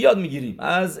این از کی یاد میگیریم؟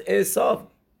 از عیسی.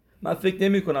 من فکر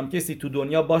نمی کنم کسی تو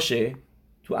دنیا باشه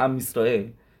تو ام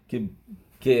اسرائیل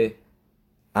که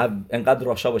انقدر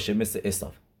راشا باشه مثل عیسی.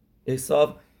 عیسی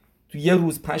تو یه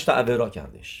روز 5 تا عبرا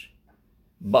کردش،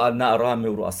 با نعرا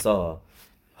موراسا،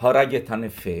 هارگ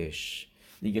تنفش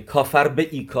دیگه، کافر به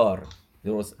ایکار،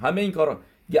 درست همه این کارا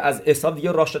دیگه از عیسی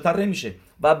دیگه راشتر نمیشه.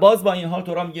 و باز با این حال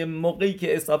تورا میگه موقعی که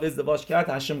عیسی ازدواج کرد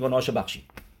هشم گناهاشو بخشید.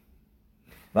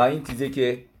 و این چیزی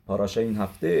که پاراشه این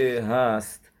هفته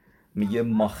هست میگه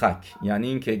ماخک، یعنی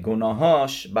این که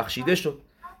گناهاش بخشیده شد،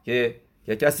 که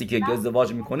کسی که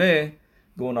ازدواج میکنه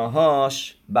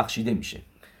گناهاش بخشیده میشه.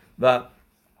 و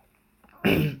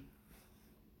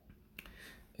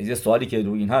یه سوالی که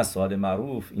روی این هست، سوال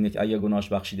معروف اینه که اگه گناهاش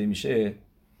بخشیده میشه،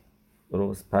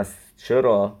 درست، پس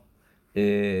چرا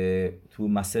تو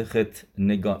مسخت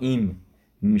نگایم،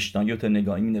 میشنایوت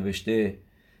نگایم نوشته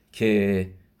که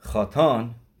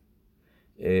خاتان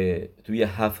توی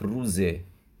 7 روز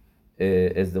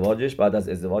ازدواجش، بعد از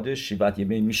ازدواجش شیبت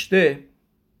یمه میشته،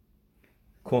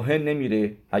 کهن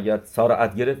نمیره، اگر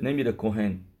سارعت گرفت نمیره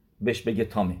کهن بهش بگه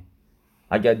تامه،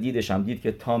 اگر دیدش هم دید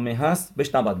که تامه هست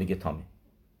بهش نباید بگه تامه.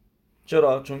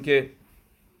 چرا؟ چون که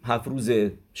 7 روز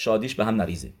شادیش به هم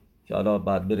نریزه که حالا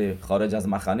بعد بره خارج از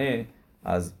مخنه،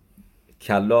 از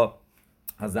کلا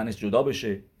از زنش جدا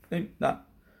بشه. نه،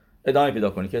 ادامه پیدا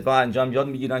کنه که اتفاقا انجام یاد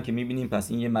میگیرن که میبینیم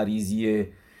پس این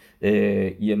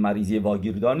یه مریضی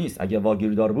واگیردار نیست. اگه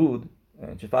واگیردار بود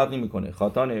چه فرقی میکنه؟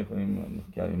 خاتانه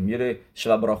میره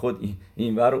شب خود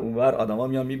اینور اونور، آدما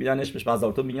میان میبیننش، بهش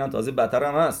مزارتو میگن، تازه بدتر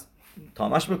هم هست،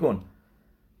 تامش بکن.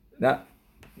 نه،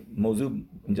 موضوع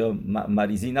اینجا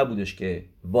مریضی نبودش که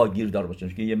واگیردار باشه،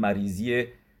 که یه مریضی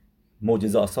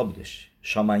معجزه آسا بودش،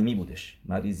 شامایمی بودش،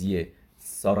 مریضی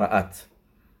سارعت.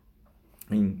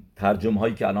 این ترجمه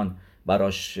هایی که الان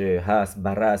براش هست،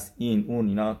 برس، این اون،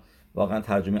 اینا واقعا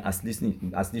ترجمه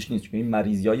اصلیش نیست، چون این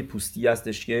مریضی های پوستی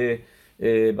هستش که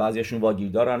بعضیشون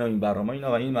واگیردارن و این برنامه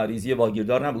اینا، و این مریضی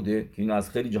واگیردار نبوده که اینو از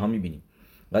خیلی جاها میبینیم.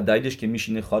 و دلیلش که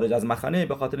میشینه خارج از مخنه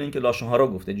به خاطر اینکه لاشون ها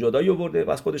گفته جدایی آورده و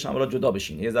از خودش هم جدا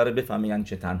بشینه، یه ذره بفهمه یعنی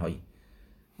چه تنهایی،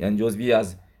 یعنی جزوی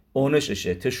از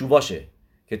اونششه، تشوواشه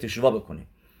که تشووا بکنه.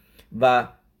 و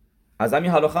از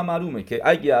همین حلاخه معلومه که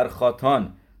اگر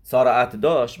خاتان سارعت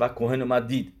داشت و کهن اومد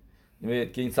دید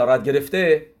که این سارعت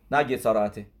گرفته، نگه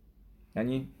سارعته،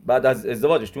 یعنی بعد از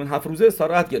ازدواجش تو این 7 روزه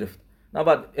سارعت گرفت، نه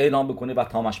بعد اعلام بکنه و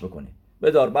تامش بکنه،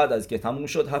 بدار بعد از که تموم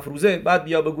شد 7 روزه بعد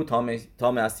بیا بگو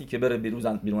تامه هستی که بره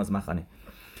بیرون از مخنه.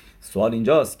 سوال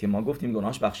اینجاست که ما گفتیم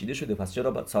گناهش بخشیده شده، پس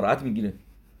چرا سارعت میگیره؟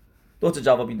 دو تا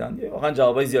جواب میدن، واقعا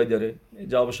جوابای زیاد داره.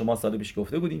 جواب شما سال پیش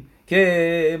گفته بودیم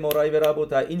که مرای به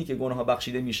ربوتا، اینی که گناه‌ها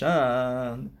بخشیده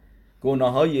میشن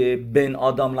گناه‌های بین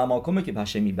آدم لماکمه که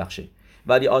هشم میبخشه،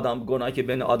 ولی گناهی که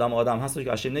بین آدم هست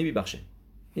که هشم نمیبخشه.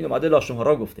 این اومده لاشون ها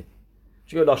را گفته،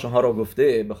 چون لاشون ها را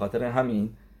گفته به خاطر همین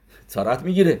سارعت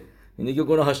میگیره، اینی که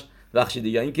گناهش بخشیده،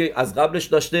 یا اینکه از قبلش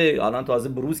داشته الان تازه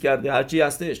بروز کرده هر چی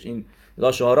هستش، این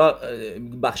لاشون ها را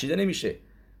بخشیده نمیشه،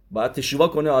 باید تشویق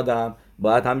کنه آدم،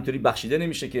 باید همینطوری بخشیده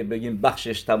نمیشه که بگیم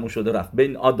بخشش تموم شده رفت.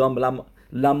 بین آدم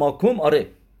لماکم آره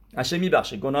هشم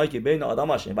میبخشه گناهی که بین آدم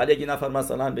هاشه، ولی اگه نفر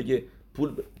مثلا بگه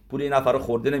پول این نفر رو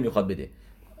خورده نمیخواد بده،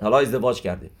 حالا ازدواج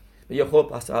کرده، بگه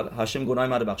خب هشم گناه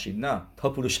من رو بخشید، نه تا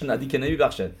پولش ندی که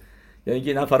نمیبخشه، یعنی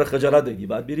که نفر خجالت بگی،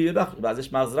 بعد بری ببخش،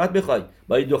 بعدش معذرت بخوای.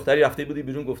 با این دختری رفته بودی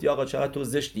بیرون گفتی آقا چقدر تو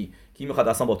زشتی، کی میخواد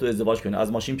اصلا با تو ازدواج کنه،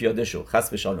 از ماشین پیاده شو،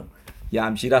 خسف شالم، یه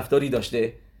همچی رفتاری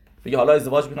داشته، بگی حالا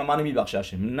ازدواج میکنم منو میبخشه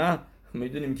هشم؟ نه،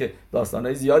 میدونیم که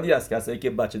داستانای زیادی هست، کسایی که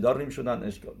بچه دار نمیشدن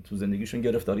تو زندگیشون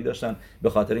گرفتاری داشتن به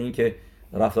خاطر اینکه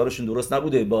رفتارشون درست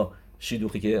نبوده با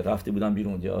شیدوخی که رفته بودن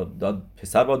بیرون، یا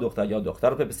پسر با دختر یا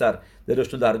دختر با پسر،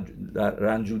 دلش رو در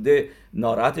رنجوده،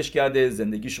 ناراحتش کرده،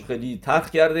 زندگیشو خیلی تلخ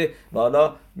کرده و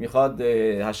حالا میخواد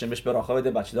هشم بهش براخا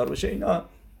بده بچه دار بشه، اینا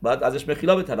بعد ازش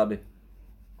مخیلا به طلبه.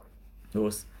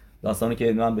 درست داستانی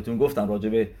که من بهتون گفتم راجع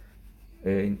به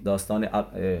داستان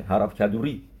حرب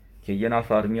کدوری که یه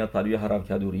نفر میاد پلوی حرب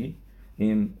کدوری،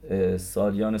 این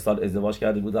سالیان سال ازدواج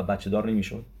کرده بود و بچه دار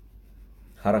نمیشد،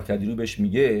 حرب کدوری بهش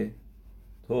میگه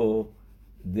تو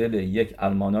دل یک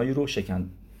المانایی رو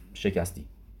شکستی،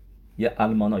 یه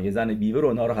المانا، یه زن بیوه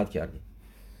رو ناراحت کردی.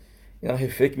 یعنی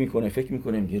فکر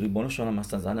میکنه میگه ریبانو شانم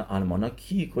مثلا زن المانا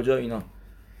کی کجا اینا،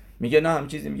 میگه نه هم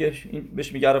چیزی، میگه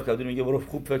بهش میگه عرب کدوری، میگه برو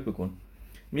خوب فکر بکن.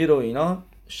 میره اینا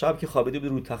شب که خوابیده بود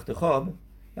رو تخت خواب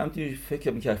همینطوری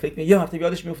فکر میکرد یه مرتبه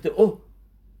یادش میفته اوه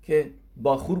که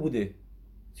باخور بوده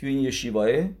توی این یشیواه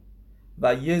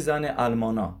و یه زن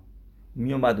المانا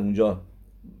میومد اونجا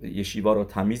یشیوا رو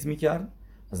تمیز میکرد،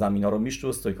 زمینا رو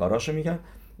میشست و کاراشو میکرد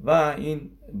و این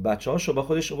بچه‌هاشو با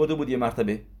خودش آورده بود یه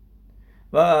مرتبه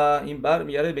و این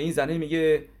برمیگره به این زنه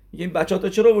میگه این بچه‌ها تو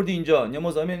چرا آوردی اینجا؟ اینا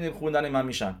مزاحم خوندن من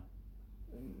میشن.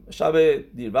 شب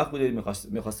دیر وقت بوده،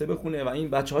 میخواسته بخونه و این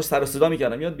بچه‌هاش سر و صدا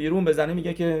میکردن. میاد بیرون به زنه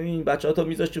میگه که این بچه‌ها تو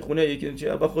میذاشتی خونه، یکی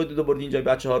چه با خودت آوردی اینجا،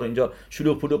 بچه‌ها رو اینجا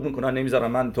شلوغ پلوغ میکنن،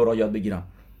 نمیذارن من تو را یاد بگیرم.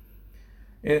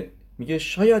 میگه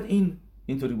شاید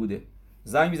اینطوری بوده.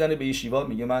 زنگ میزنه به یشیوا،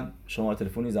 میگه من شما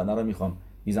تلفن زنه رو میخوام،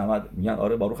 بی زحمت. میگن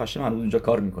آره باروخ هاشم هنوز اونجا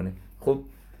کار میکنه. خب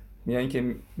میگن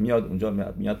که میاد اونجا،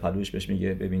 میاد پلوش بهش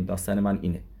میگه ببین داستان من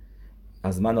اینه،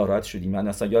 از من ناراحت شدی، من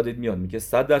اصلا یادت میاد؟ میگه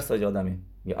 100% یادمه.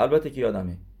 میگه البته که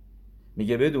یادمه.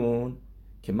 میگه بدون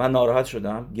که من ناراحت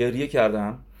شدم، گریه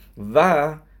کردم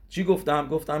و چی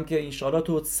گفتم که انشالله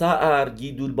تو سعر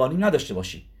گیدولبانی نداشته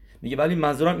باشی. میگه ولی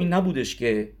منظورم این نبودش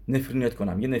که نفرینت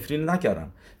کنم، یه نفرین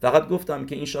نکردم، فقط گفتم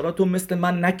که انشالله تو مثل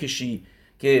من نکشی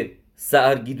که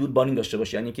سعر گیدولبانی داشته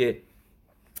باشی، یعنی که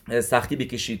سختی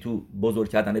بکشی تو بزرگ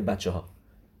کردن بچه ها.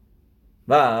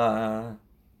 و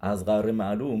از غیر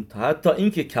معلوم تا حتی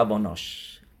این که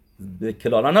کواناش به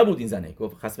کلالا نبود، این زنه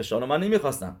گفت خسب شانو من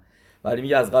نمیخواستم، ولی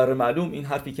میگه از غیر معلوم این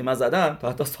حرفی که من زدم تا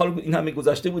حتی سال بود این همه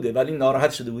گذشته بوده ولی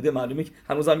ناراحت شده بوده، معلومه که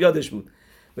هنوزم یادش بود.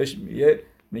 بهش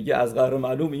میگه از غیر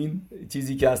معلوم این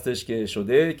چیزی که هستش که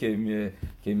شده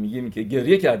که میگیم که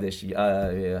گریه کردش.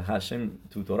 هاشم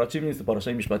تو تورات چی میگه؟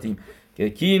 پاراشای میشپاتیم که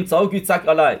کیم ساوکی تسک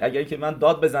علای، اگر که من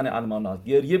داد بزنه المانا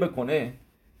گریه بکنه،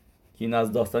 که این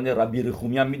از داستان ربی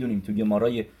رخومی هم میدونیم تو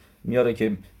گمارای میاره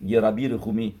که یه ربی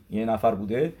رخومی یه نفر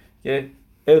بوده که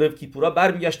عرب کیپورا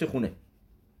برمیگشته خونه،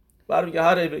 برمیگه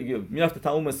هر میرفته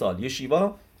تمام سال یه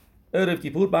شیوا، عرب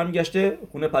کیپور برمیگشته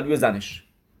خونه پلوی زنش.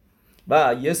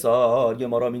 و یه سال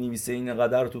گمارا مینویسه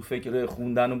اینقدر تو فکر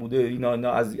خوندن بوده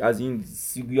اینا از این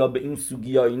سوگیا به این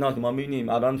سوگیا اینا که ما میبینیم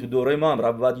الان تو دوره ما هم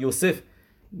ربی یوسف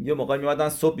یه موقع میمدن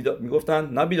صبح میگفتن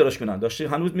نه بیدارش کنن، داشته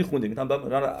هنوز میخونده، میگفتن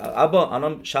ابا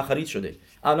الان شخرید شده،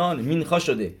 الان مینخا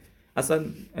شده، اصلا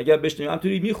اگر بشنویم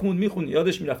همونطوری میخوند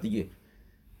یادش میرفت دیگه.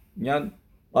 میگن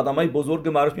آدمای بزرگ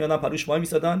معروف میادن پروش وای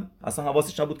میسادن، اصلا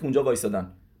حواسش نبود که اونجا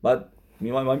وایسادن، بعد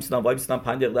وای میسادن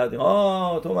 5 دقیقه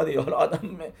تو اومدی حالا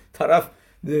آدم طرف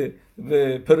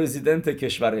به پرزیدنت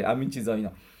کشوره همین چیزا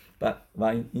اینا. و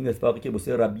این اتفاقی که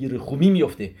واسه ربی رخومی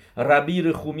میفته. ربی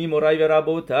رخومی مرای و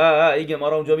ربوتا اگه ما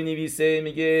را اونجا بنویسه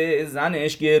میگه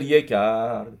زنش گریه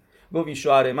کرد، گفت این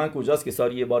شوهر من کجاست که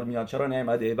سالی یه بار میاد چرا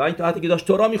نیامده؟ و این تا حتی که داشت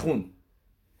تورا میخوند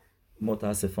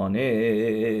متاسفانه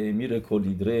میره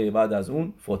کلیدره بعد از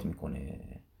اون فوت میکنه.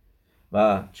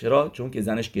 و چرا؟ چون که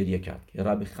زنش گریه کرد.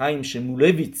 ربی خایم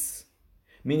شمولویتس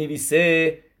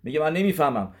مینویسه میگه من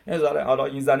نمیفهمم حالا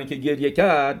این زنی که گریه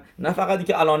کرد نه فقط این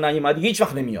که الان نیومد هیچ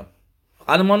وقت نمیاد،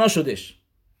 المانا شدش،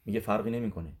 میگه فرقی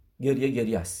نمیکنه،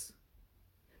 گریه است.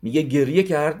 میگه گریه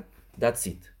کرد that's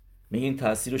it. میگه این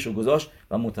تاثیرشو گذاشت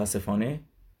و متاسفانه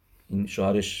این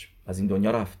شوهرش از این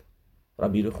دنیا رفت،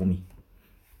 ربی رخومی.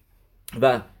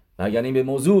 و برگردیم به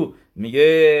موضوع،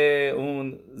 میگه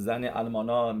اون زن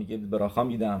المانا میگه براخا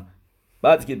میدم،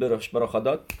 بعد که براخا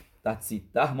داد that's it.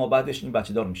 10 ماه بعدش این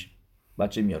بچه دار میشه،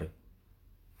 بچه میاره.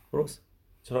 درست؟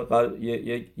 چرا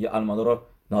یه المانا رو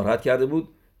ناراحت کرده بود،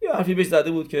 یه حرفی بهش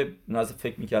زده بود که ناز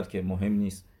فکر میکرد که مهم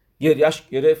نیست، گریهش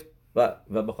گرفت و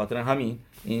به خاطر همین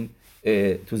این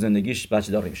تو زندگیش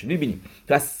بچه دار میشه. میبینیم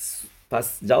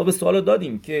پس جواب سوال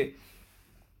دادیم که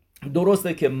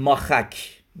درسته که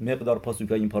ماخک مقدار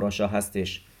پاسوکای این پاراشا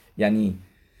هستش، یعنی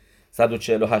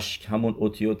 148 همون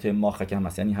اوتیوت ماخک هم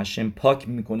هست، یعنی هشم پاک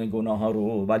میکنه گناه ها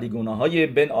رو، ولی گناه های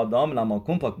بین آدم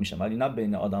لماکن پاک میشن، ولی نه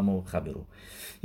بین آدم و خبرو.